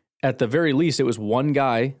 but at the very least, it was one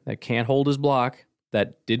guy that can't hold his block,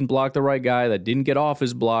 that didn't block the right guy, that didn't get off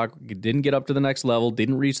his block, didn't get up to the next level,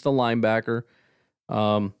 didn't reach the linebacker.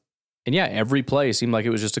 And yeah, every play seemed like it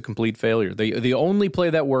was just a complete failure. The only play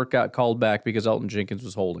that worked got called back because Elton Jenkins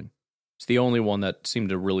was holding. It's the only one that seemed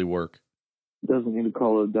to really work. Doesn't need to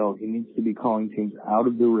call Odell. He needs to be calling teams out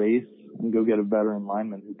of the race and go get a veteran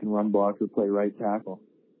lineman who can run block or play right tackle.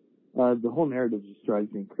 The whole narrative just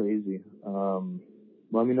drives me crazy.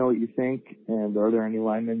 Let me know what you think, and are there any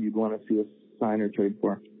linemen you'd want to see us sign or trade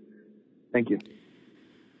for? Thank you.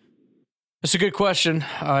 That's a good question.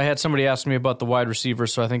 I had somebody ask me about the wide receiver,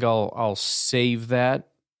 so I think I'll save that.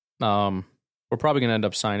 We're probably going to end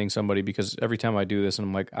up signing somebody because every time I do this, and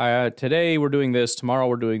I'm like, today we're doing this, tomorrow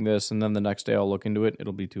we're doing this, and then the next day I'll look into it.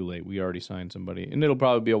 It'll be too late. We already signed somebody, and it'll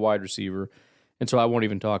probably be a wide receiver. And so I won't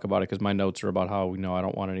even talk about it because my notes are about how, I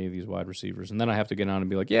don't want any of these wide receivers. And then I have to get on and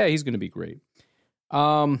be like, yeah, he's going to be great.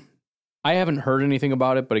 I haven't heard anything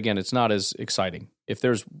about it, but again, it's not as exciting. If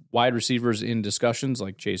there's wide receivers in discussions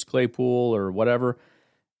like Chase Claypool or whatever,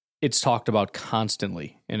 it's talked about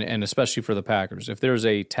constantly, and especially for the Packers. If there's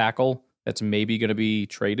a tackle that's maybe going to be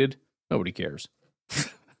traded, nobody cares.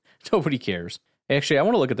 Nobody cares. Actually, I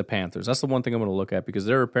want to look at the Panthers. That's the one thing I'm going to look at because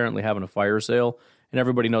they're apparently having a fire sale, and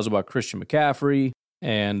everybody knows about Christian McCaffrey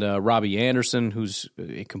and Robbie Anderson, who's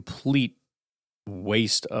a complete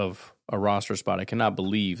waste of a roster spot. I cannot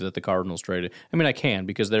believe that the Cardinals traded. I mean, I can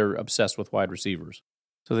because they're obsessed with wide receivers.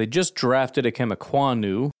 So they just drafted Ikem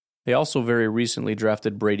Ekwonu. They also very recently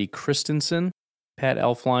drafted Brady Christensen. Pat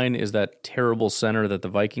Elflein is that terrible center that the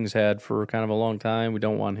Vikings had for kind of a long time. We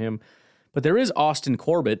don't want him. But there is Austin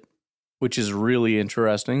Corbett, which is really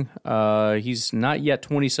interesting. He's not yet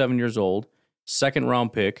 27 years old,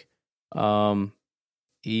 second-round pick.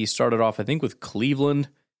 He started off, I think, with Cleveland.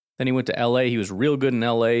 Then he went to L.A. He was real good in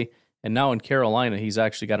L.A., and now in Carolina, he's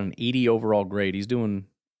actually got an 80 overall grade. He's doing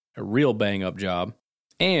a real bang-up job.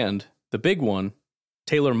 And the big one,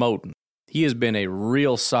 Taylor Moton. He has been a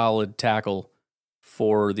real solid tackle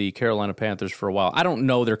for the Carolina Panthers for a while. I don't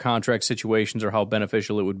know their contract situations or how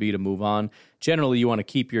beneficial it would be to move on. Generally, you want to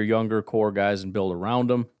keep your younger core guys and build around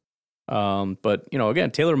them. But, again,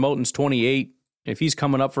 Taylor Moton's 28. If he's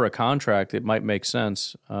coming up for a contract, it might make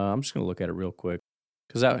sense. I'm just going to look at it real quick.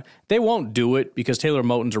 Because they won't do it because Taylor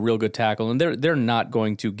Moton's a real good tackle, and they're not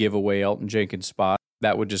going to give away Elgton Jenkins' spot.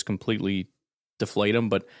 That would just completely deflate him.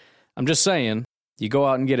 But I'm just saying, you go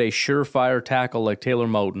out and get a surefire tackle like Taylor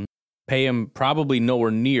Moton, pay him probably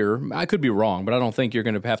nowhere near, I could be wrong, but I don't think you're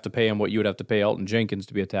going to have to pay him what you would have to pay Elgton Jenkins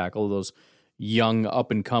to be a tackle, those young,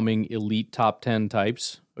 up-and-coming, elite top 10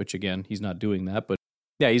 types, which, again, he's not doing that. But,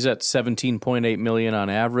 yeah, he's at $17.8 million on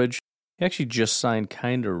average. He actually just signed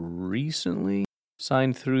kind of recently.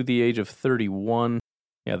 Signed through the age of 31.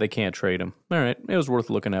 Yeah, they can't trade him. All right, it was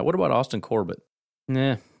worth looking at. What about Austin Corbett?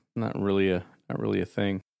 Nah, not really a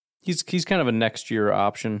thing. He's kind of a next year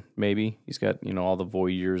option, maybe. He's got, all the void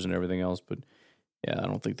years and everything else, but yeah, I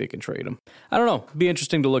don't think they can trade him. I don't know. Be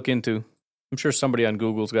interesting to look into. I'm sure somebody on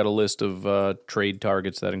Google's got a list of trade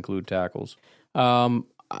targets that include tackles.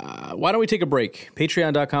 Why don't we take a break?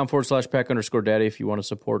 Patreon.com/Pack_Daddy. If you want to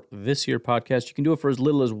support this here podcast, you can do it for as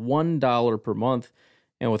little as $1 per month.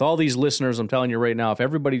 And with all these listeners, I'm telling you right now, if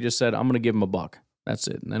everybody just said, I'm going to give them $1, that's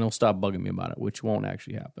it. And then they'll stop bugging me about it, which won't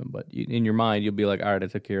actually happen. But in your mind, you'll be like, all right, I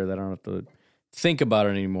took care of that. I don't have to think about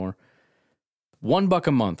it anymore. $1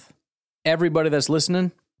 a month. Everybody that's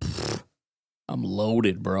listening, I'm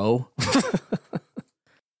loaded, bro.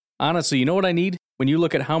 Honestly, you know what I need? When you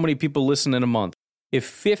look at how many people listen in a month, if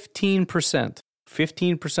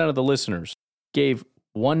 15% of the listeners gave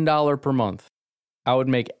 $1 per month, I would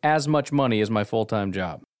make as much money as my full-time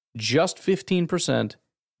job. Just 15%,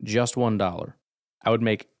 just $1. I would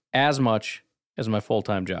make as much as my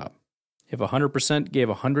full-time job. If 100% gave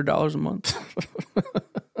 $100 a month,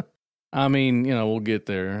 I mean, we'll get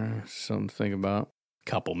there. Something to think about.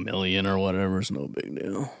 Couple million or whatever is no big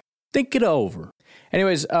deal. Think it over.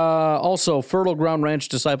 Anyways, also, Fertile Ground Ranch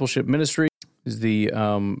Discipleship Ministry is the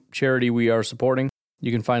charity we are supporting.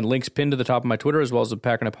 You can find links pinned to the top of my Twitter as well as the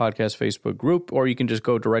Packernet Podcast Facebook group, or you can just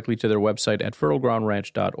go directly to their website at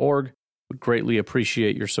fertilegroundranch.org. Would greatly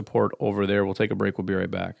appreciate your support over there. We'll take a break. We'll be right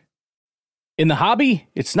back. In the hobby,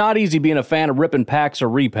 it's not easy being a fan of ripping packs or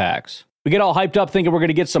repacks. We get all hyped up thinking we're going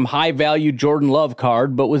to get some high-value Jordan Love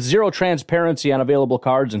card, but with zero transparency on available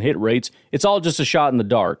cards and hit rates, it's all just a shot in the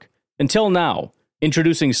dark. Until now.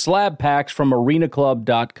 Introducing slab packs from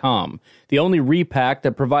arenaclub.com, the only repack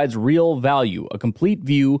that provides real value, a complete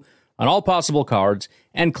view on all possible cards,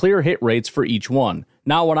 and clear hit rates for each one.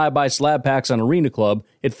 Now when I buy slab packs on Arena Club,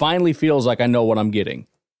 it finally feels like I know what I'm getting.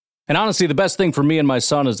 And honestly, the best thing for me and my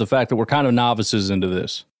son is the fact that we're kind of novices into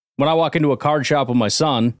this. When I walk into a card shop with my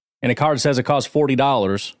son, and a card says it costs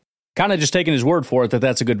 $40, kind of just taking his word for it that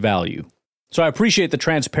that's a good value. So I appreciate the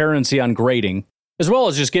transparency on grading, as well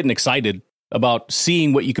as just getting excited about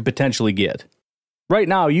seeing what you could potentially get. Right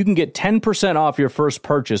now, you can get 10% off your first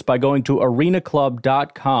purchase by going to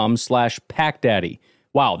arenaclub.com/packdaddy.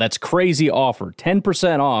 Wow, that's crazy offer.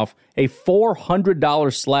 10% off a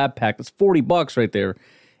 $400 slab pack. That's $40 right there.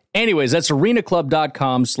 Anyways, that's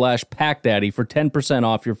arenaclub.com/packdaddy for 10%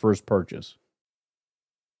 off your first purchase.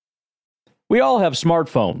 We all have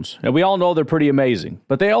smartphones, and we all know they're pretty amazing,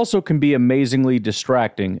 but they also can be amazingly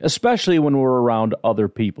distracting, especially when we're around other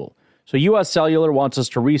people. So US Cellular wants us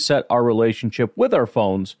to reset our relationship with our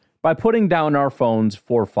phones by putting down our phones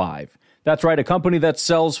for $5. That's right, a company that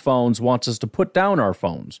sells phones wants us to put down our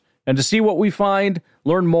phones. And to see what we find,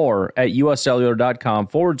 learn more at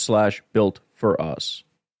uscellular.com/built-for-us.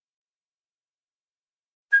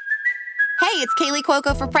 Hey, it's Kaylee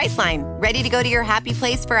Cuoco for Priceline. Ready to go to your happy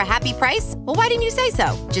place for a happy price? Well, why didn't you say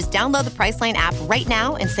so? Just download the Priceline app right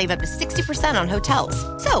now and save up to 60% on hotels.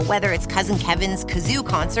 So whether it's Cousin Kevin's Kazoo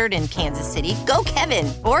Concert in Kansas City, go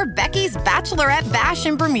Kevin, or Becky's Bachelorette Bash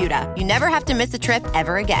in Bermuda, you never have to miss a trip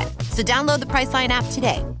ever again. So download the Priceline app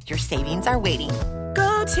today. Your savings are waiting.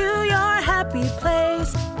 Go to your happy place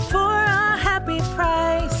for a happy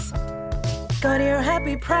price. Go to your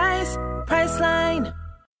happy price, Priceline.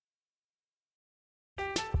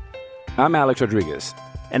 I'm Alex Rodriguez.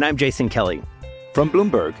 And I'm Jason Kelly. From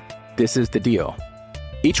Bloomberg, this is The Deal.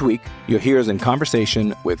 Each week, you'll hear us in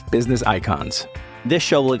conversation with business icons. This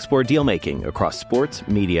show will explore deal-making across sports,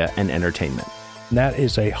 media, and entertainment. And that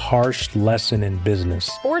is a harsh lesson in business.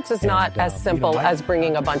 Sports is not as simple as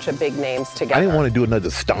bringing a bunch of big names together. I didn't want to do another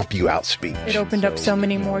stomp you out speech. It opened up so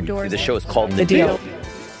many more doors. The show is called The Deal.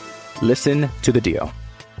 Listen to The Deal.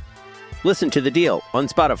 Listen to The Deal on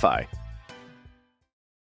Spotify.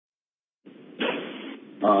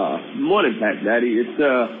 Morning, Pat Daddy.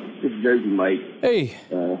 It's Jersey Mike. Hey.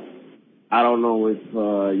 I don't know if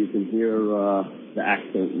you can hear the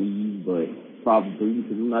accent leave, but probably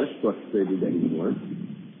because I'm not as frustrated anymore.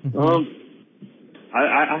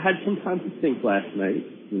 I had some time to think last night.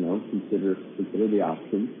 Consider the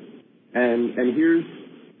options, and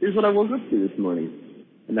here's what I woke up to this morning.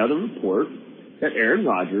 Another report that Aaron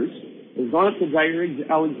Rodgers has gone up to Jair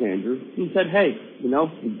Alexander and said, hey,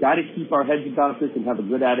 we've got to keep our heads about this and have a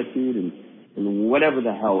good attitude and whatever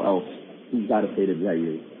the hell else he's got to say to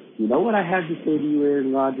Jair. You know what I have to say to you,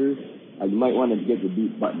 Aaron Rodgers? You might want to get the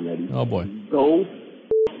beat button ready. Oh, boy. Go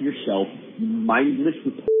yourself, you mindless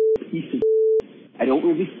piece of I don't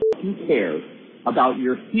really fucking care about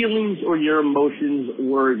your feelings or your emotions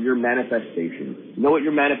or your manifestation. You know what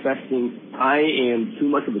you're manifesting? I am too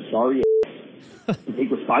much of a sorry ass to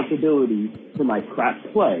take responsibility for my crap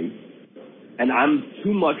play, and I'm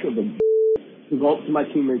too much of a to go up to my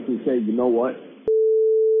teammates and say, you know what?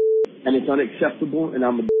 And it's unacceptable, and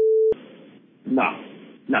I'm a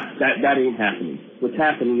Nah, that ain't happening. What's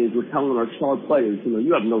happening is we're telling our star players,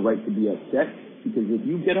 you have no right to be upset, because if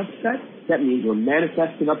you get upset, that means we're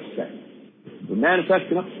manifesting upset. We're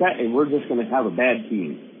manifesting upset, and we're just going to have a bad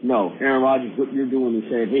team. No, Aaron Rodgers, what you're doing is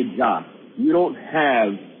saying, hey, Josh, you don't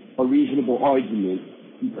have a reasonable argument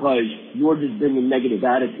because you're just bringing negative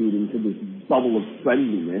attitude into this bubble of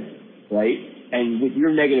friendliness, right? And with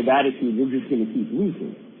your negative attitude, you're just going to keep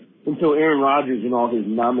losing. Until Aaron Rodgers and all his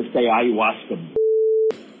namaste ayahuasca,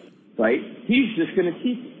 right? He's just going to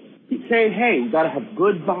keep saying, hey, we got to have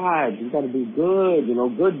good vibes. We got to be good,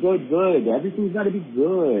 good. Everything's got to be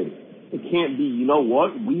good. It can't be, you know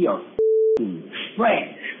what? We are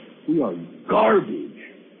trash. We are garbage.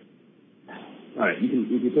 All right, you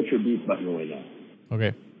can put your beef button away now.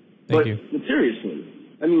 Okay, thank you. But seriously,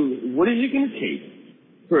 what is it going to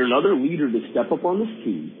take for another leader to step up on this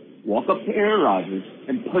team, walk up to Aaron Rodgers,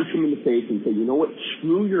 and punch him in the face and say, you know what,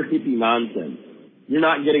 screw your hippie nonsense. You're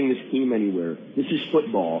not getting this team anywhere. This is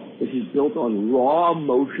football. This is built on raw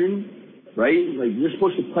emotion, right? Like, you're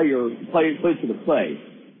supposed to play to the play.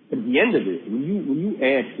 But at the end of it, when you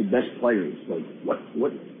ask the best players, like,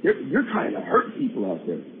 what, you're trying to hurt people out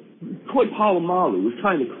there. Troy Polamalu was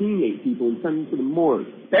trying to cremate people and send them to the morgue.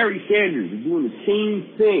 Barry Sanders is doing the same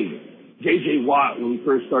thing. J.J. Watt, when he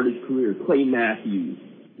first started his career, Clay Matthews,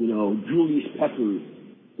 Julius Peppers.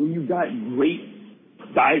 When you've got great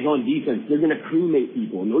guys on defense, they're going to cremate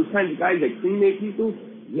people. And those kinds of guys that cremate people,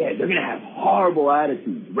 yeah, they're going to have horrible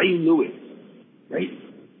attitudes. Ray Lewis, right?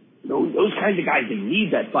 Those kinds of guys, they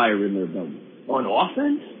need that fire in their belly. On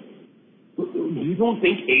offense, you don't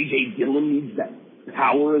think A.J. Dillon needs that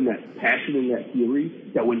power and that passion and that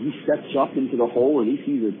fury that when he steps up into the hole and he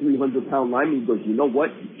sees a 300-pound lineman, he goes, you know what?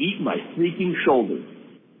 Eat my freaking shoulder,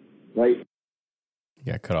 right? You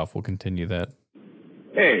got cut off. We'll continue that.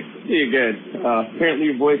 Hey, see you again. Apparently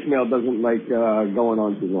your voicemail doesn't like going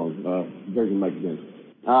on too long. Jersey Mike again.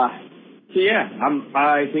 So yeah,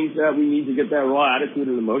 I think that we need to get that raw attitude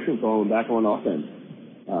and emotion flowing back on offense.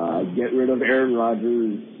 Get rid of Aaron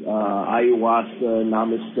Rodgers, ayahuasca,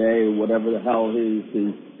 namaste, whatever the hell his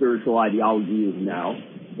spiritual ideology is now,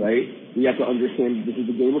 right? We have to understand this is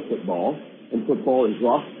a game of football, and football is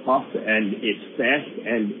rough, tough, and it's fast,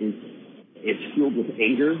 and it's filled with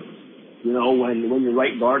anger. When your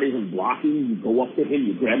right guard isn't blocking, you go up to him,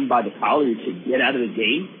 you grab him by the collar, you say, get out of the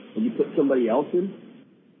game, and you put somebody else in.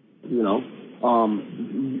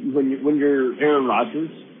 When you're Aaron Rodgers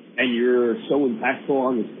and you're so impactful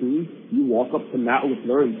on this team, you walk up to Matt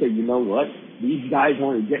LaFleur and say, you know what, these guys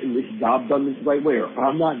aren't getting this job done this right way, or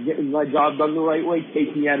I'm not getting my job done the right way,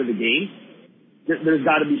 take me out of the game. There's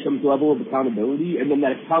got to be some level of accountability, and then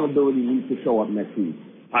that accountability needs to show up next week.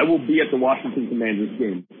 I will be at the Washington Commanders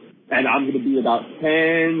game, and I'm going to be about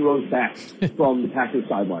 10 rows back from the Packers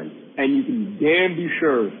sideline. And you can damn be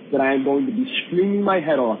sure that I am going to be screaming my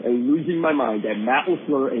head off and losing my mind at Matt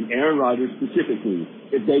LaFleur and Aaron Rodgers specifically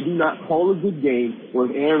if they do not call a good game, or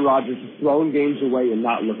if Aaron Rodgers is throwing games away and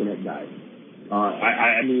not looking at guys.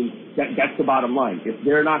 That's the bottom line. If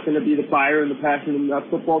they're not going to be the fire and the passion in that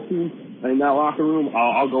football team and in that locker room,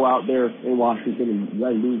 I'll go out there in Washington and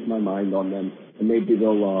lose my mind on them, and maybe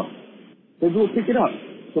they'll pick it up.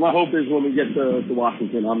 So my hope is when we get to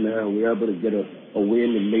Washington, I'm there and we're able to get a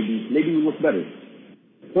win and maybe we look better.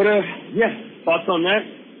 But thoughts on that?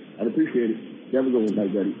 I'd appreciate it. You have a good one,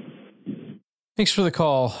 guys, buddy. Thanks for the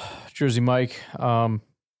call, Jersey Mike.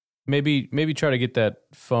 Maybe try to get that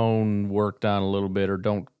phone worked on a little bit, or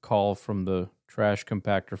don't call from the trash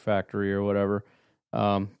compactor factory or whatever.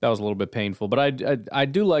 That was a little bit painful, but I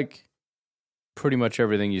do like pretty much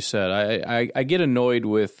everything you said. I get annoyed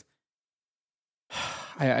with.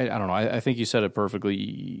 I don't know. I think you said it perfectly.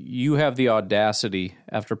 You have the audacity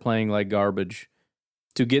after playing like garbage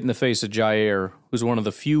to get in the face of Jair, who's one of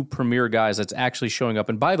the few premier guys that's actually showing up.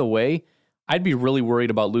 And by the way, I'd be really worried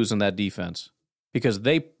about losing that defense because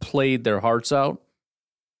they played their hearts out,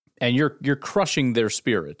 and you're crushing their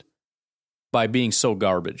spirit by being so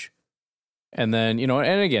garbage. And then,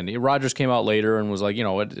 and again, Rodgers came out later and was like,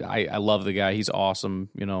 I love the guy. He's awesome.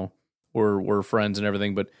 We're friends and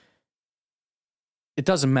everything, but it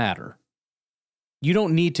doesn't matter. You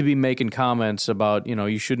don't need to be making comments about,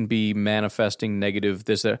 you shouldn't be manifesting negative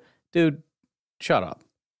this, that. Dude, shut up.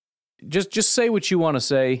 Just say what you want to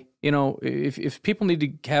say. If people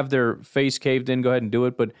need to have their face caved in, go ahead and do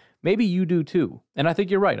it. But maybe you do too. And I think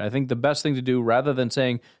you're right. I think the best thing to do, rather than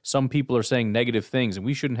saying some people are saying negative things and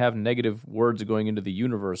we shouldn't have negative words going into the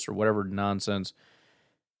universe or whatever nonsense.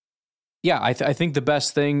 Yeah, I think the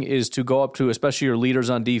best thing is to go up to, especially your leaders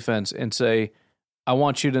on defense, and say, I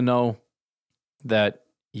want you to know that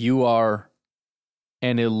you are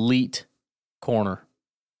an elite corner.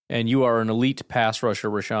 And you are an elite pass rusher,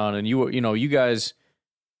 Rashawn. And you guys,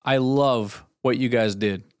 I love what you guys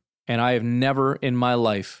did. And I have never in my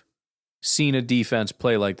life seen a defense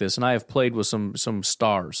play like this. And I have played with some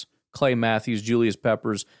stars. Clay Matthews, Julius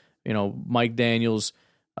Peppers, Mike Daniels,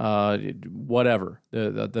 whatever.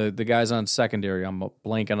 The guys on secondary, I'm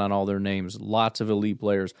blanking on all their names. Lots of elite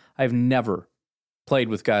players. I've never played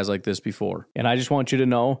with guys like this before. And I just want you to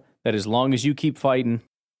know that as long as you keep fighting,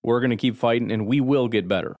 we're going to keep fighting, and we will get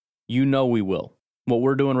better. We will. What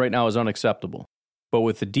we're doing right now is unacceptable. But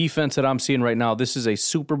with the defense that I'm seeing right now, this is a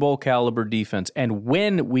Super Bowl caliber defense. And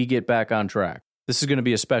when we get back on track, this is going to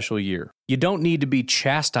be a special year. You don't need to be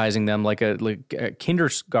chastising them like a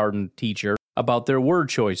kindergarten teacher about their word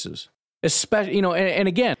choices. Especially, and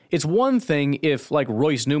again, it's one thing if like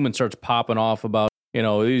Royce Newman starts popping off about,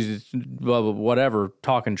 whatever,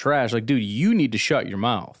 talking trash. Like, dude, you need to shut your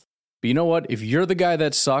mouth. But you know what? If you're the guy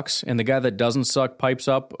that sucks and the guy that doesn't suck pipes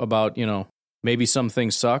up about, maybe some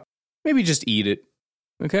things suck, maybe just eat it.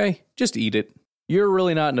 Okay? Just eat it. You're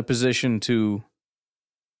really not in a position to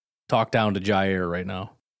talk down to Jair right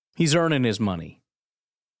now. He's earning his money.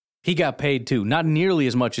 He got paid too. Not nearly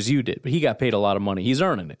as much as you did, but he got paid a lot of money. He's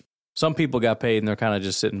earning it. Some people got paid and they're kind of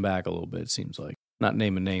just sitting back a little bit, it seems like. Not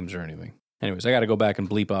naming names or anything. Anyways, I got to go back and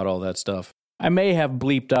bleep out all that stuff. I may have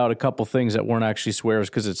bleeped out a couple things that weren't actually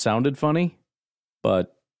swears because it sounded funny,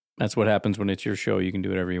 but that's what happens when it's your show. You can do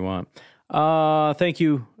whatever you want. Thank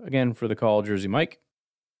you again for the call, Jersey Mike.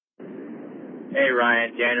 Hey,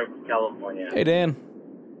 Ryan. Daniel from California. Hey, Dan.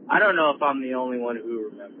 I don't know if I'm the only one who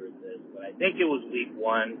remembers this, but I think it was week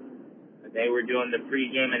 1. And they were doing the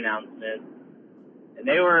pregame announcement, and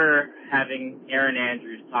they were having Aaron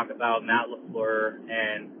Andrews talk about Matt LaFleur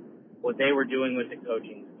and what they were doing with the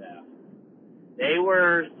coaching staff. They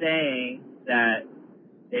were saying that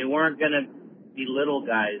they weren't going to belittle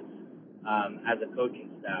guys as a coaching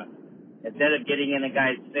staff. Instead of getting in a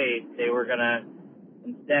guy's face, they were going to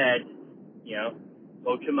instead,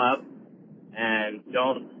 coach him up and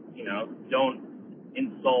don't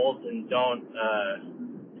insult and don't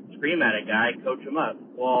scream at a guy, coach him up.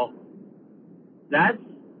 Well, that's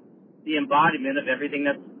the embodiment of everything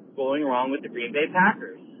that's going wrong with the Green Bay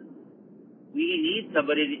Packers. We need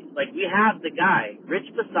somebody, we have the guy. Rich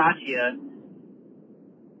Bisaccia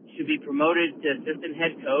should be promoted to assistant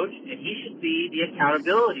head coach, and he should be the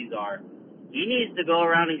accountability czar. He needs to go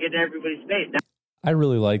around and get everybody's face. I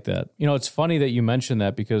really like that. It's funny that you mentioned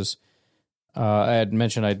that because I had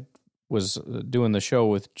mentioned I was doing the show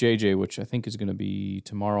with JJ, which I think is going to be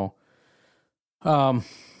tomorrow. But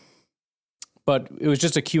it was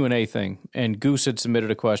just a Q&A thing, and Goose had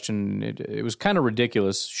submitted a question. It was kind of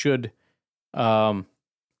ridiculous. And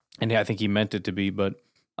I think he meant it to be, but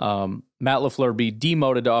Matt LaFleur be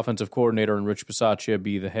demoted to offensive coordinator and Rich Bisaccia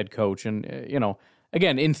be the head coach. And,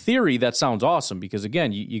 again, in theory, that sounds awesome because,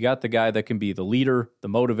 again, you got the guy that can be the leader, the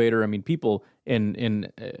motivator. I mean, people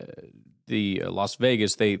in the Las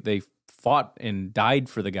Vegas, they fought and died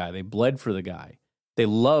for the guy. They bled for the guy. They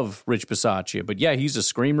love Rich Bisaccia. But, yeah, he's a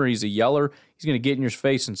screamer. He's a yeller. He's going to get in your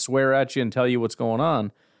face and swear at you and tell you what's going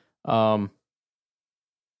on.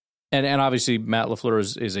 And obviously, Matt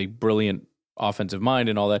LaFleur is a brilliant offensive mind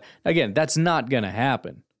and all that. Again, that's not going to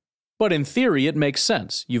happen. But in theory, it makes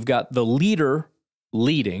sense. You've got the leader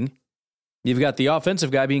leading. You've got the offensive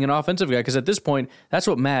guy being an offensive guy, because at this point, that's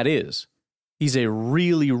what Matt is. He's a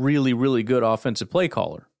really, really, really good offensive play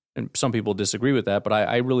caller. And some people disagree with that, but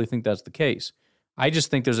I really think that's the case. I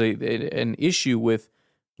just think there's an issue with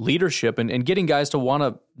leadership and getting guys to want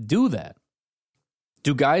to do that.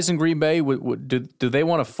 Do guys in Green Bay, do they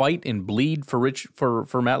want to fight and bleed for Matt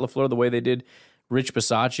LaFleur the way they did Rich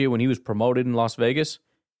Bisaccia when he was promoted in Las Vegas?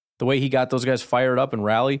 The way he got those guys fired up and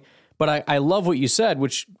rally? But I love what you said,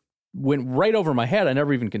 which went right over my head. I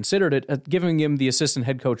never even considered it, giving him the assistant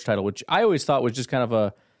head coach title, which I always thought was just kind of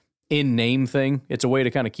a in-name thing. It's a way to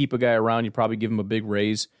kind of keep a guy around. You probably give him a big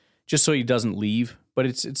raise just so he doesn't leave. But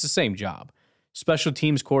it's the same job. Special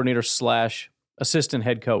teams coordinator / assistant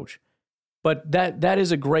head coach. But that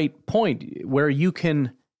is a great point where you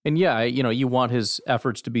can, and yeah, you want his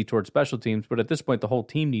efforts to be towards special teams, but at this point, the whole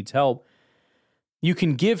team needs help. You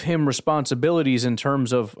can give him responsibilities in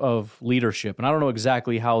terms of leadership. And I don't know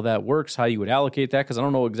exactly how that works, how you would allocate that, because I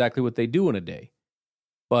don't know exactly what they do in a day.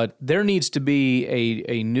 But there needs to be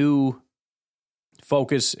a new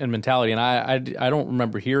focus and mentality. And I don't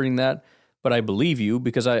remember hearing that, but I believe you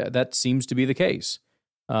because that seems to be the case.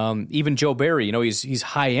 Even Joe Barry, he's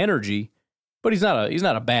high energy, but he's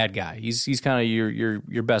not a bad guy. He's kind of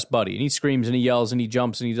your best buddy, and he screams and he yells and he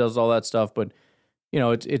jumps and he does all that stuff. But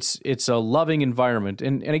it's a loving environment,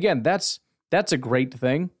 and again, that's a great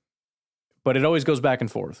thing. But it always goes back and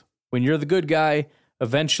forth. When you're the good guy,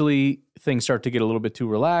 eventually things start to get a little bit too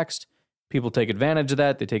relaxed. People take advantage of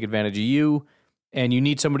that. They take advantage of you, and you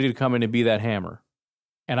need somebody to come in and be that hammer.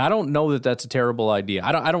 And I don't know that that's a terrible idea.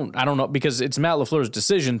 I don't know, because it's Matt LaFleur's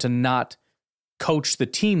decision to not coach the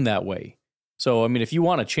team that way. So, I mean, if you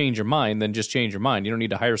want to change your mind, then just change your mind. You don't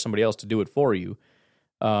need to hire somebody else to do it for you.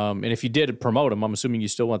 And if you did promote him, I'm assuming you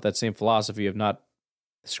still want that same philosophy of not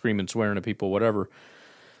screaming, swearing at people, whatever.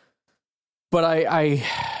 But I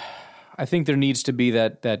think there needs to be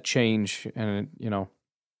that change, and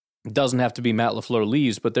it doesn't have to be Matt LaFleur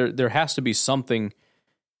leaves, but there has to be something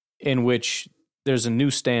in which there's a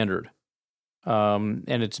new standard, and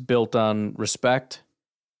it's built on respect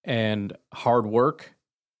and hard work.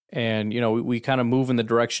 And, we kind of move in the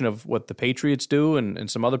direction of what the Patriots do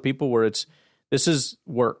and some other people where this is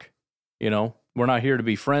work. We're not here to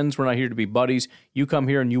be friends. We're not here to be buddies. You come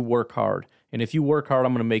here and you work hard. And if you work hard,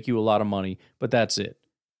 I'm going to make you a lot of money, but that's it.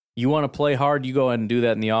 You want to play hard, you go ahead and do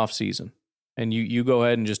that in the off season. And you go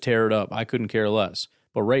ahead and just tear it up. I couldn't care less.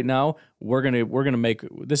 But right now, we're going to make,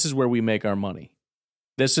 this is where we make our money.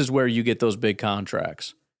 This is where you get those big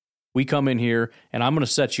contracts. We come in here, and I'm going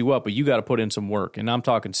to set you up, but you got to put in some work, and I'm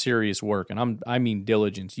talking serious work, and I mean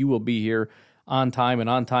diligence. You will be here on time, and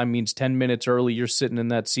on time means 10 minutes early. You're sitting in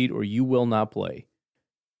that seat, or you will not play.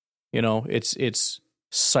 It's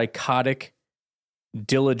psychotic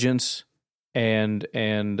diligence, and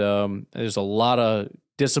there's a lot of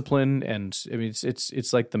discipline, and I mean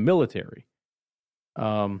it's like the military.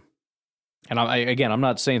 And I'm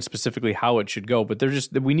not saying specifically how it should go, but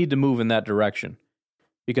we need to move in that direction.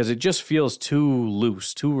 Because it just feels too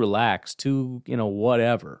loose, too relaxed, too,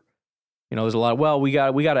 whatever. There's a lot of, we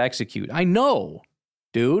got to execute. I know,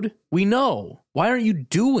 dude. We know. Why aren't you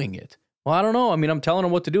doing it? Well, I don't know. I mean, I'm telling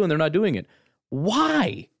them what to do and they're not doing it.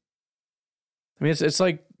 Why? I mean, it's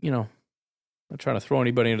like, I'm not trying to throw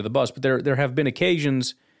anybody under the bus, but there have been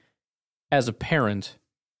occasions as a parent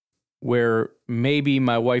where maybe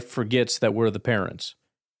my wife forgets that we're the parents.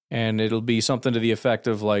 And it'll be something to the effect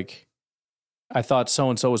of like, I thought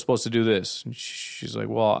so-and-so was supposed to do this. And she's like,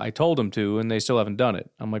 well, I told them to, and they still haven't done it.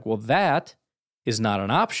 I'm like, well, that is not an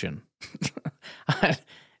option.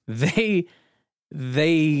 They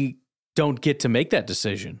don't get to make that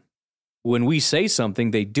decision. When we say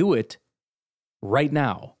something, they do it right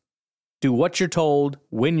now. Do what you're told,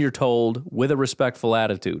 when you're told, with a respectful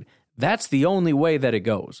attitude. That's the only way that it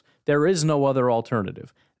goes. There is no other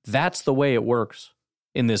alternative. That's the way it works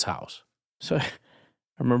in this house. So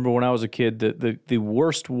I remember when I was a kid, the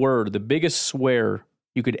worst word, the biggest swear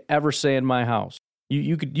you could ever say in my house.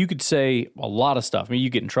 You could say a lot of stuff. I mean,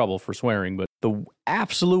 you get in trouble for swearing, but the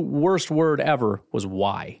absolute worst word ever was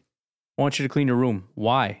why. I want you to clean your room.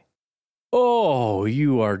 Why? Oh,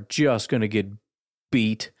 you are just going to get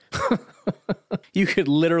beat. You could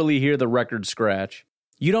literally hear the record scratch.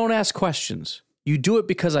 You don't ask questions. You do it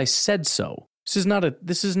because I said so.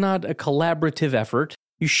 This is not a collaborative effort.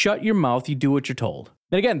 You shut your mouth, you do what you're told.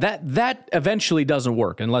 And again, that eventually doesn't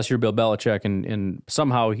work unless you're Bill Belichick and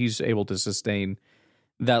somehow he's able to sustain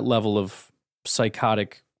that level of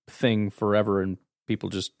psychotic thing forever and people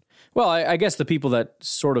just, well, I guess the people that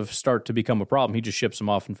sort of start to become a problem, he just ships them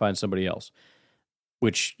off and finds somebody else,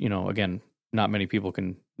 which, again, not many people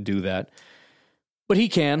can do that. But he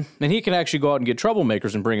can, and he can actually go out and get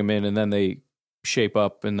troublemakers and bring them in, and then they shape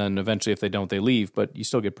up, and then eventually if they don't, they leave, but you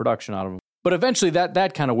still get production out of them. But eventually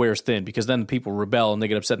that kind of wears thin because then people rebel and they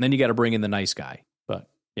get upset, and then you got to bring in the nice guy. But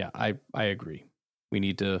yeah, I agree. We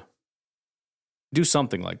need to do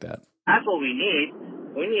something like that. That's what we need.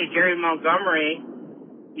 We need Jerry Montgomery,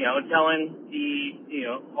 telling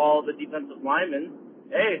all the defensive linemen,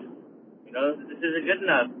 hey, this isn't good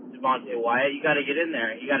enough, Devontae Wyatt. You got to get in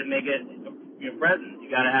there. You got to make it your presence. You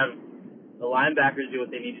got to have the linebackers do what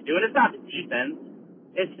they need to do. And it's not the defense.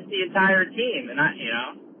 It's just the entire team. And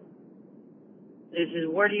it's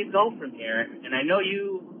just, where do you go from here? And I know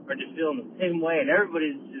you are just feeling the same way, and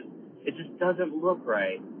everybody's just, it just doesn't look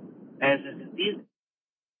right. And it's just these.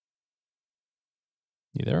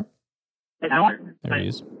 You there? There he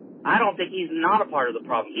is. I don't think he's not a part of the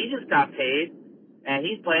problem. He just got paid, and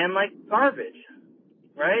he's playing like garbage,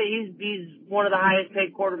 right? He's one of the highest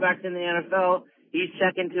paid quarterbacks in the NFL. He's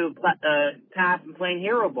second to pass and playing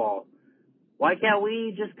hero ball. Why can't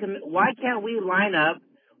we line up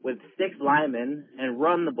with 6 linemen and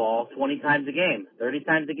run the ball 20 times a game, 30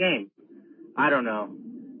 times a game? I don't know.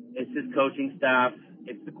 It's his coaching staff.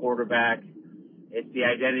 It's the quarterback. It's the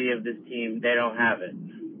identity of this team. They don't have it.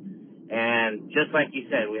 And just like you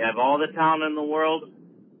said, we have all the talent in the world,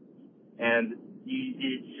 and you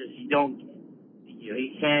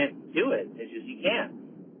can't do it. It's just, you can't.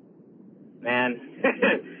 Man,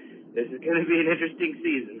 this is going to be an interesting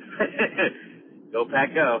season. Go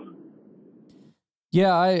Pack, go.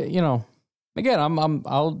 Yeah, again, I'm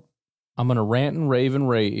going to rant and rave and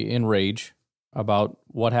rage about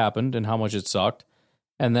what happened and how much it sucked.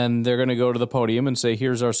 And then they're going to go to the podium and say,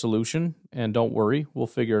 here's our solution, and don't worry, we'll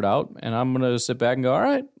figure it out. And I'm going to sit back and go, all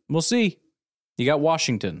right, we'll see. You got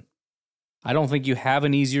Washington. I don't think you have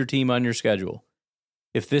an easier team on your schedule.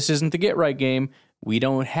 If this isn't the get-right game, we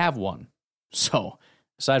don't have one. So,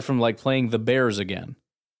 aside from playing the Bears again,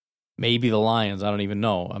 maybe the Lions, I don't even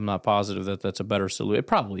know. I'm not positive that that's a better solution. It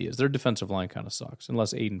probably is. Their defensive line kind of sucks,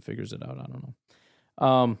 unless Aiden figures it out. I don't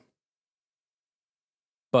know.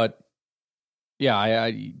 But yeah,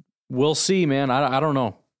 we'll see, man. I don't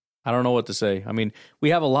know. I don't know what to say. I mean, we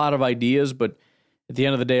have a lot of ideas, but at the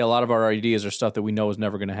end of the day, a lot of our ideas are stuff that we know is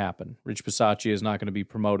never going to happen. Rich Bisaccia is not going to be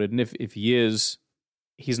promoted, and if he is,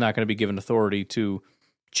 he's not going to be given authority to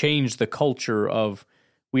change the culture of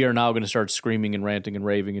we are now going to start screaming and ranting and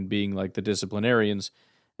raving and being like the disciplinarians.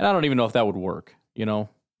 And I don't even know if that would work.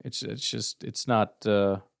 It's not.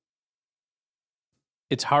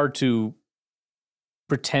 It's hard to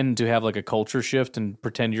pretend to have a culture shift and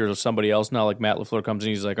pretend you're somebody else now. Like Matt LaFleur comes in,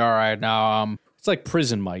 he's like, all right, now it's like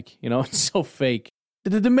prison, Mike. It's so fake.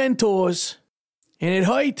 The Dementors and it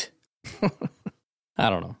hurt. I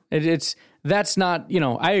don't know. That's not,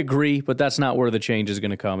 I agree, but that's not where the change is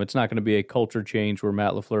going to come. It's not going to be a culture change where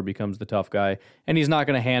Matt LaFleur becomes the tough guy, and he's not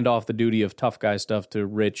going to hand off the duty of tough guy stuff to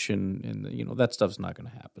Rich, and that stuff's not going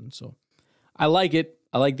to happen. So I like it.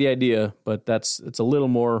 I like the idea, but it's a little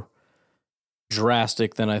more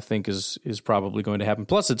drastic than I think is probably going to happen.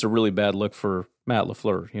 Plus, it's a really bad look for Matt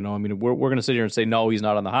LaFleur. I mean, we're going to sit here and say, no, he's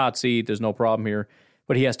not on the hot seat. There's no problem here.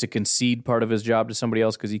 But he has to concede part of his job to somebody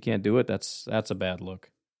else because he can't do it. That's a bad look.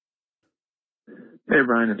 Hey,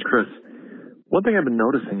 Brian, it's Chris. One thing I've been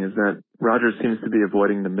noticing is that Rodgers seems to be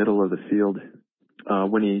avoiding the middle of the field.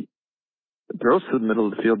 When he throws to the middle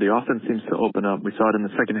of the field, the offense seems to open up. We saw it in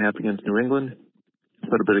the second half against New England, a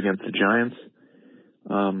little bit against the Giants.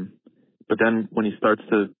 But then when he starts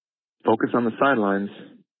to focus on the sidelines,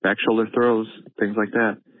 back shoulder throws, things like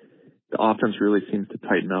that, the offense really seems to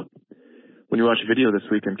tighten up. When you watch a video this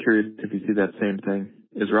week, I'm curious if you see that same thing.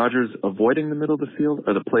 Is Rodgers avoiding the middle of the field?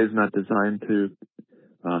 Are the plays not designed to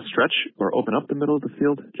stretch or open up the middle of the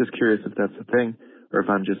field? Just curious if that's the thing or if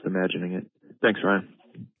I'm just imagining it. Thanks, Ryan.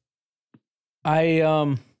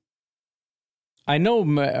 I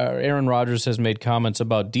know Aaron Rodgers has made comments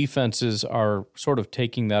about defenses are sort of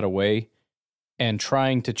taking that away and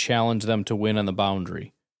trying to challenge them to win on the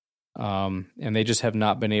boundary. And they just have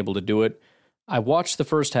not been able to do it. I watched the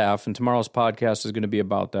first half, and tomorrow's podcast is going to be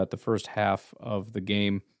about that, the first half of the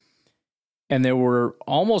game. And there were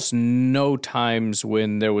almost no times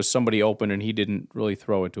when there was somebody open and he didn't really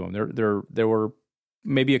throw it to him. There were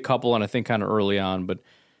maybe a couple, and I think kind of early on, but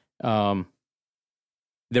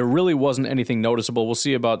there really wasn't anything noticeable. We'll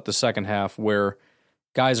see about the second half where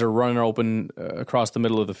guys are running open across the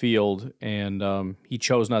middle of the field, and he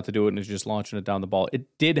chose not to do it and is just launching it down the ball. It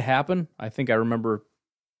did happen. I think I remember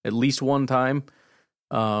at least one time.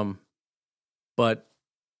 But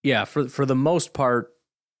yeah, for the most part,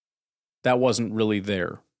 that wasn't really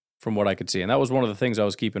there from what I could see. And that was one of the things I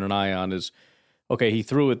was keeping an eye on is, okay, he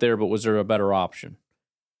threw it there, but was there a better option?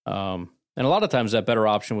 And a lot of times that better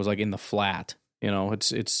option was like in the flat, You know,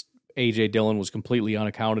 it's A.J. Dillon was completely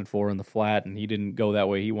unaccounted for in the flat, and he didn't go that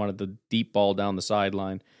way. He wanted the deep ball down the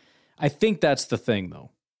sideline. I think that's the thing, though.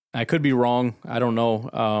 I could be wrong. I don't know.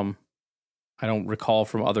 I don't recall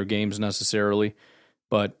from other games necessarily,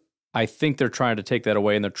 but I think they're trying to take that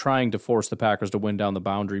away, and they're trying to force the Packers to win down the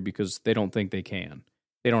boundary because they don't think they can.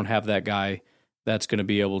 They don't have that guy that's going to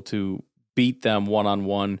be able to beat them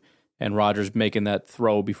one-on-one, and Rodgers making that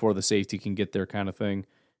throw before the safety can get there kind of thing.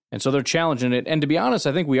 And so they're challenging it. And to be honest,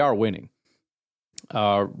 I think we are winning.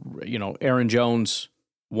 Aaron Jones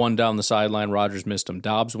won down the sideline, Rodgers missed him.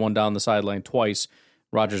 Dobbs won down the sideline twice,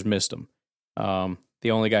 Rodgers missed him.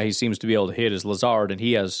 The only guy he seems to be able to hit is Lazard, and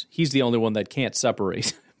he's the only one that can't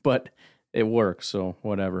separate, but it works, so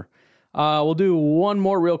whatever. We'll do one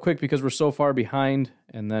more real quick because we're so far behind,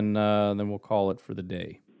 and then we'll call it for the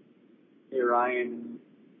day. Hey, Ryan,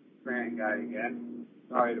 Grant guy again.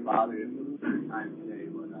 Sorry to bother you for the third time today,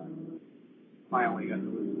 but finally got to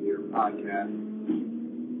listen to your podcast. And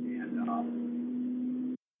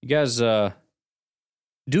you guys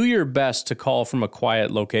do your best to call from a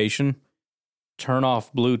quiet location. Turn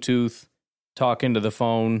off Bluetooth, talk into the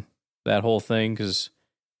phone, that whole thing, because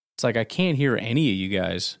it's like I can't hear any of you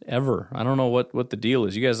guys ever. I don't know what the deal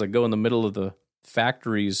is. You guys like go in the middle of the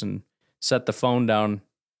factories and set the phone down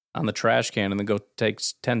on the trash can and then go take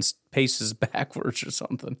 10 paces backwards or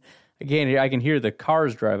something. I can't hear. I can hear the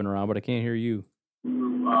cars driving around, but I can't hear you. You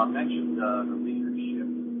mentioned the leadership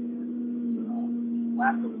and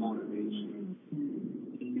lack of motivation.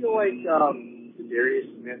 Do you feel like Darius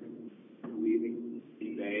Smith leaving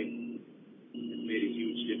Green Bay has made a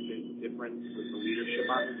huge difference with the leadership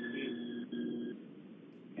on this team?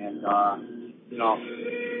 And,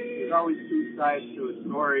 there's always two sides to a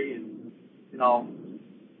story, and,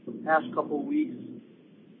 the past couple of weeks,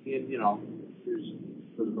 there's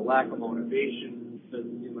the lack of motivation.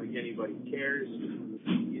 Doesn't seem like anybody cares. You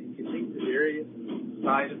think the Darius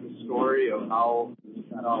side of the story of how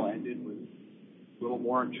that all ended was a little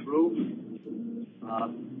more true?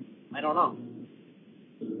 I don't know.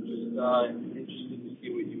 Just interested to see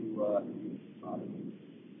what you thought of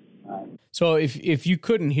it. So if you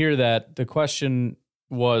couldn't hear that, the question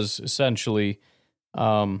was essentially,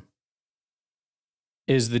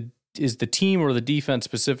 is the team or the defense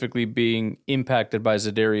specifically being impacted by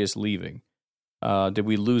Za'Darius leaving? Did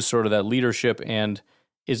we lose sort of that leadership, and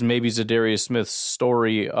is maybe Za'Darius Smith's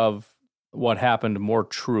story of what happened more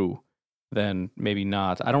true than maybe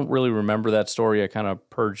not? I don't really remember that story. I kind of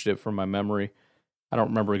purged it from my memory. I don't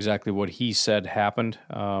remember exactly what he said happened.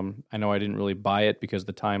 I know I didn't really buy it because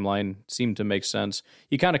the timeline seemed to make sense.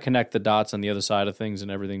 You kind of connect the dots on the other side of things, and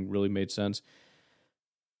everything really made sense.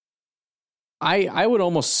 I would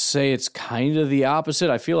almost say it's kind of the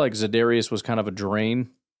opposite. I feel like Za'Darius was kind of a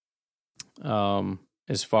drain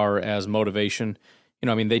as far as motivation.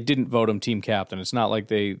 They didn't vote him team captain. It's not like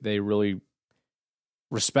they really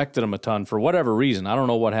respected him a ton for whatever reason. I don't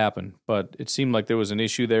know what happened, but it seemed like there was an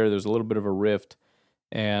issue there. There was a little bit of a rift,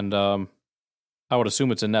 and I would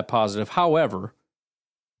assume it's a net positive. However,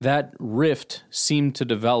 that rift seemed to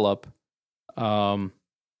develop in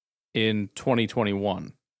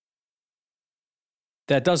 2021.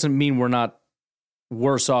 That doesn't mean we're not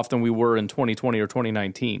worse off than we were in 2020 or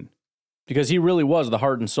 2019, because he really was the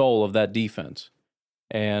heart and soul of that defense.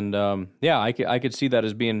 And I could see that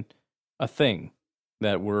as being a thing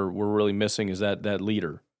that we're really missing, is that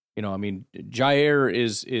leader. Jair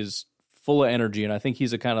is full of energy, and I think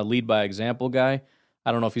he's a kind of lead by example guy.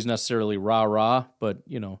 I don't know if he's necessarily rah-rah, but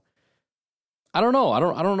I don't know. I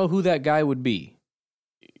don't know who that guy would be.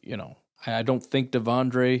 I don't think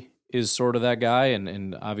Devondre is sort of that guy,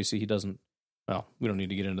 and obviously he doesn't. Well, we don't need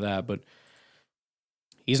to get into that, but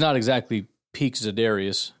he's not exactly peak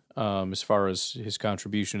Za'Darius as far as his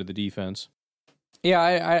contribution to the defense.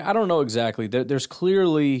 Yeah, I don't know exactly. There's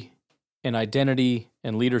clearly an identity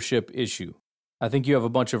and leadership issue. I think you have a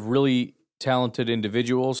bunch of really talented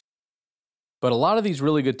individuals, but a lot of these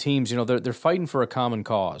really good teams, they're fighting for a common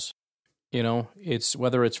cause. It's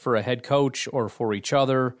whether it's for a head coach or for each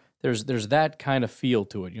other. There's that kind of feel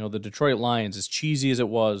to it. The Detroit Lions, as cheesy as it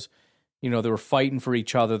was, they were fighting for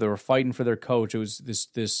each other. They were fighting for their coach. It was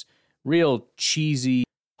this real cheesy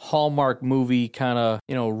Hallmark movie kind of,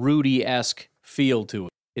 Rudy-esque feel to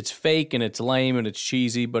it. It's fake and it's lame and it's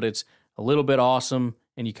cheesy, but it's a little bit awesome,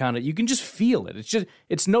 and you can just feel it.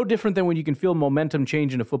 It's no different than when you can feel momentum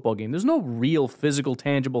change in a football game. There's no real physical,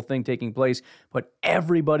 tangible thing taking place, but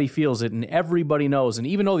everybody feels it and everybody knows. And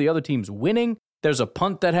even though the other team's winning, there's a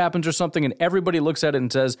punt that happens or something, and everybody looks at it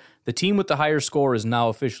and says, the team with the higher score is now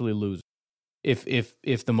officially losing.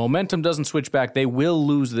 If the momentum doesn't switch back, they will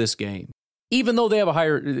lose this game. Even though they have a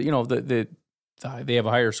higher, the they have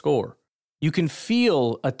a higher score. You can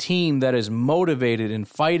feel a team that is motivated and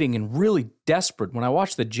fighting and really desperate. When I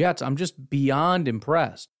watch the Jets, I'm just beyond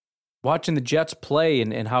impressed. Watching the Jets play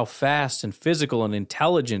and how fast and physical and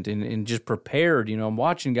intelligent and just prepared. I'm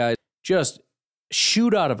watching guys just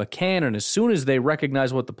shoot out of a cannon as soon as they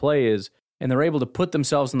recognize what the play is and they're able to put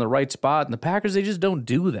themselves in the right spot. And the Packers, they just don't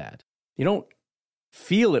do that. You don't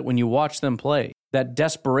feel it when you watch them play. That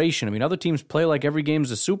desperation. I mean, other teams play like every game's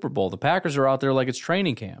a Super Bowl. The Packers are out there like it's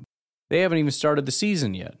training camp. They haven't even started the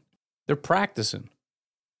season yet. They're practicing.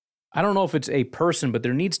 I don't know if it's a person, but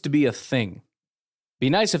there needs to be a thing. Be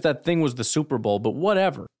nice if that thing was the Super Bowl, but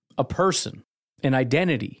whatever. A person, an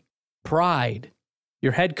identity, pride,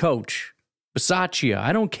 your head coach, Bisaccia.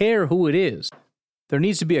 I don't care who it is. There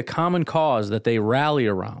needs to be a common cause that they rally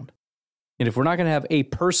around. And if we're not going to have a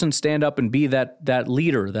person stand up and be that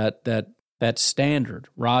leader, that standard,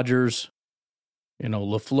 Rodgers,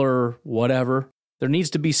 LaFleur, whatever, there needs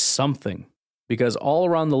to be something. Because all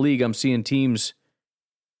around the league, I'm seeing teams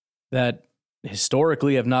that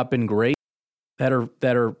historically have not been great, that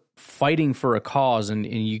are fighting for a cause, and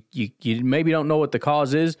you maybe don't know what the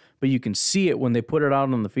cause is, but you can see it when they put it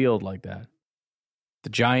out on the field like that. The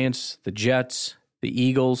Giants, the Jets, the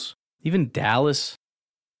Eagles, even Dallas,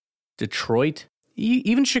 Detroit,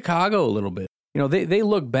 even Chicago a little bit. They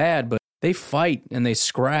look bad, but they fight and they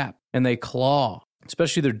scrap and they claw,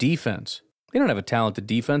 especially their defense. They don't have a talented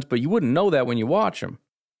defense, but you wouldn't know that when you watch them.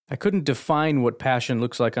 I couldn't define what passion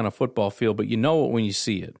looks like on a football field, but you know it when you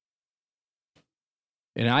see it.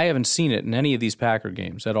 And I haven't seen it in any of these Packer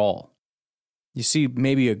games at all. You see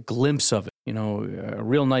maybe a glimpse of it, a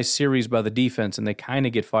real nice series by the defense, and they kind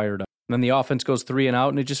of get fired up. And then the offense goes 3 and out,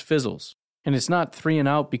 and it just fizzles. And it's not 3 and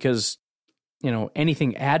out because,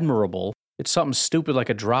 anything admirable. It's something stupid like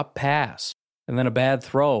a drop pass, and then a bad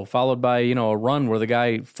throw, followed by, a run where the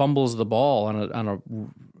guy fumbles the ball on a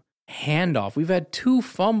handoff. We've had 2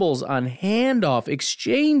 fumbles on handoff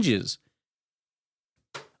exchanges.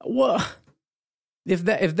 What? If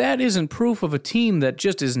that isn't proof of a team that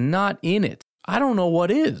just is not in it, I don't know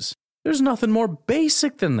what is. There's nothing more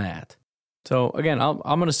basic than that. So again, I'm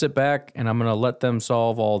going to sit back and I'm going to let them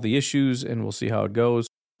solve all the issues, and we'll see how it goes.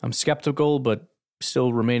 I'm skeptical, but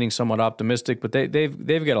still remaining somewhat optimistic. But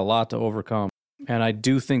they've got a lot to overcome, and I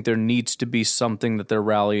do think there needs to be something that they're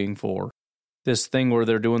rallying for. This thing where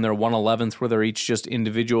they're doing their 1/11th, where they're each just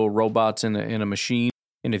individual robots in a machine.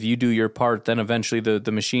 And if you do your part, then eventually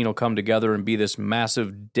the machine will come together and be this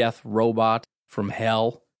massive death robot from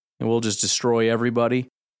hell, and we'll just destroy everybody.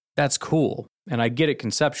 That's cool. And I get it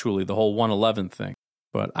conceptually, the whole 1/11 thing.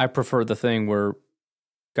 But I prefer the thing where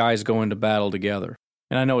guys go into battle together.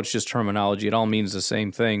 And I know it's just terminology. It all means the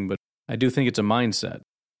same thing, but I do think it's a mindset.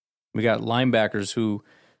 We got linebackers who,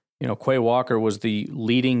 Quay Walker was the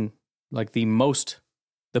leading,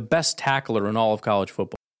 the best tackler in all of college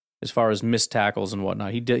football. As far as missed tackles and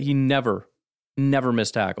whatnot. He never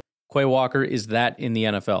missed tackle. Quay Walker is that in the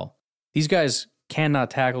NFL. These guys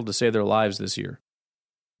cannot tackle to save their lives this year.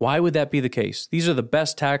 Why would that be the case? These are the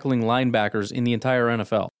best tackling linebackers in the entire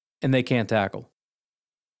NFL, and they can't tackle.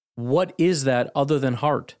 What is that other than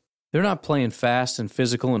heart? They're not playing fast and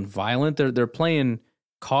physical and violent. They're playing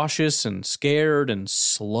cautious and scared and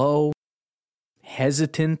slow,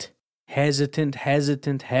 hesitant.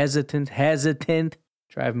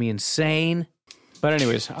 Drive me insane. But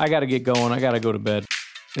anyways, I got to get going. I got to go to bed.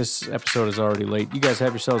 This episode is already late. You guys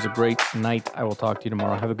have yourselves a great night. I will talk to you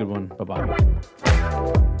tomorrow. Have a good one.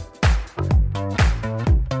 Bye-bye.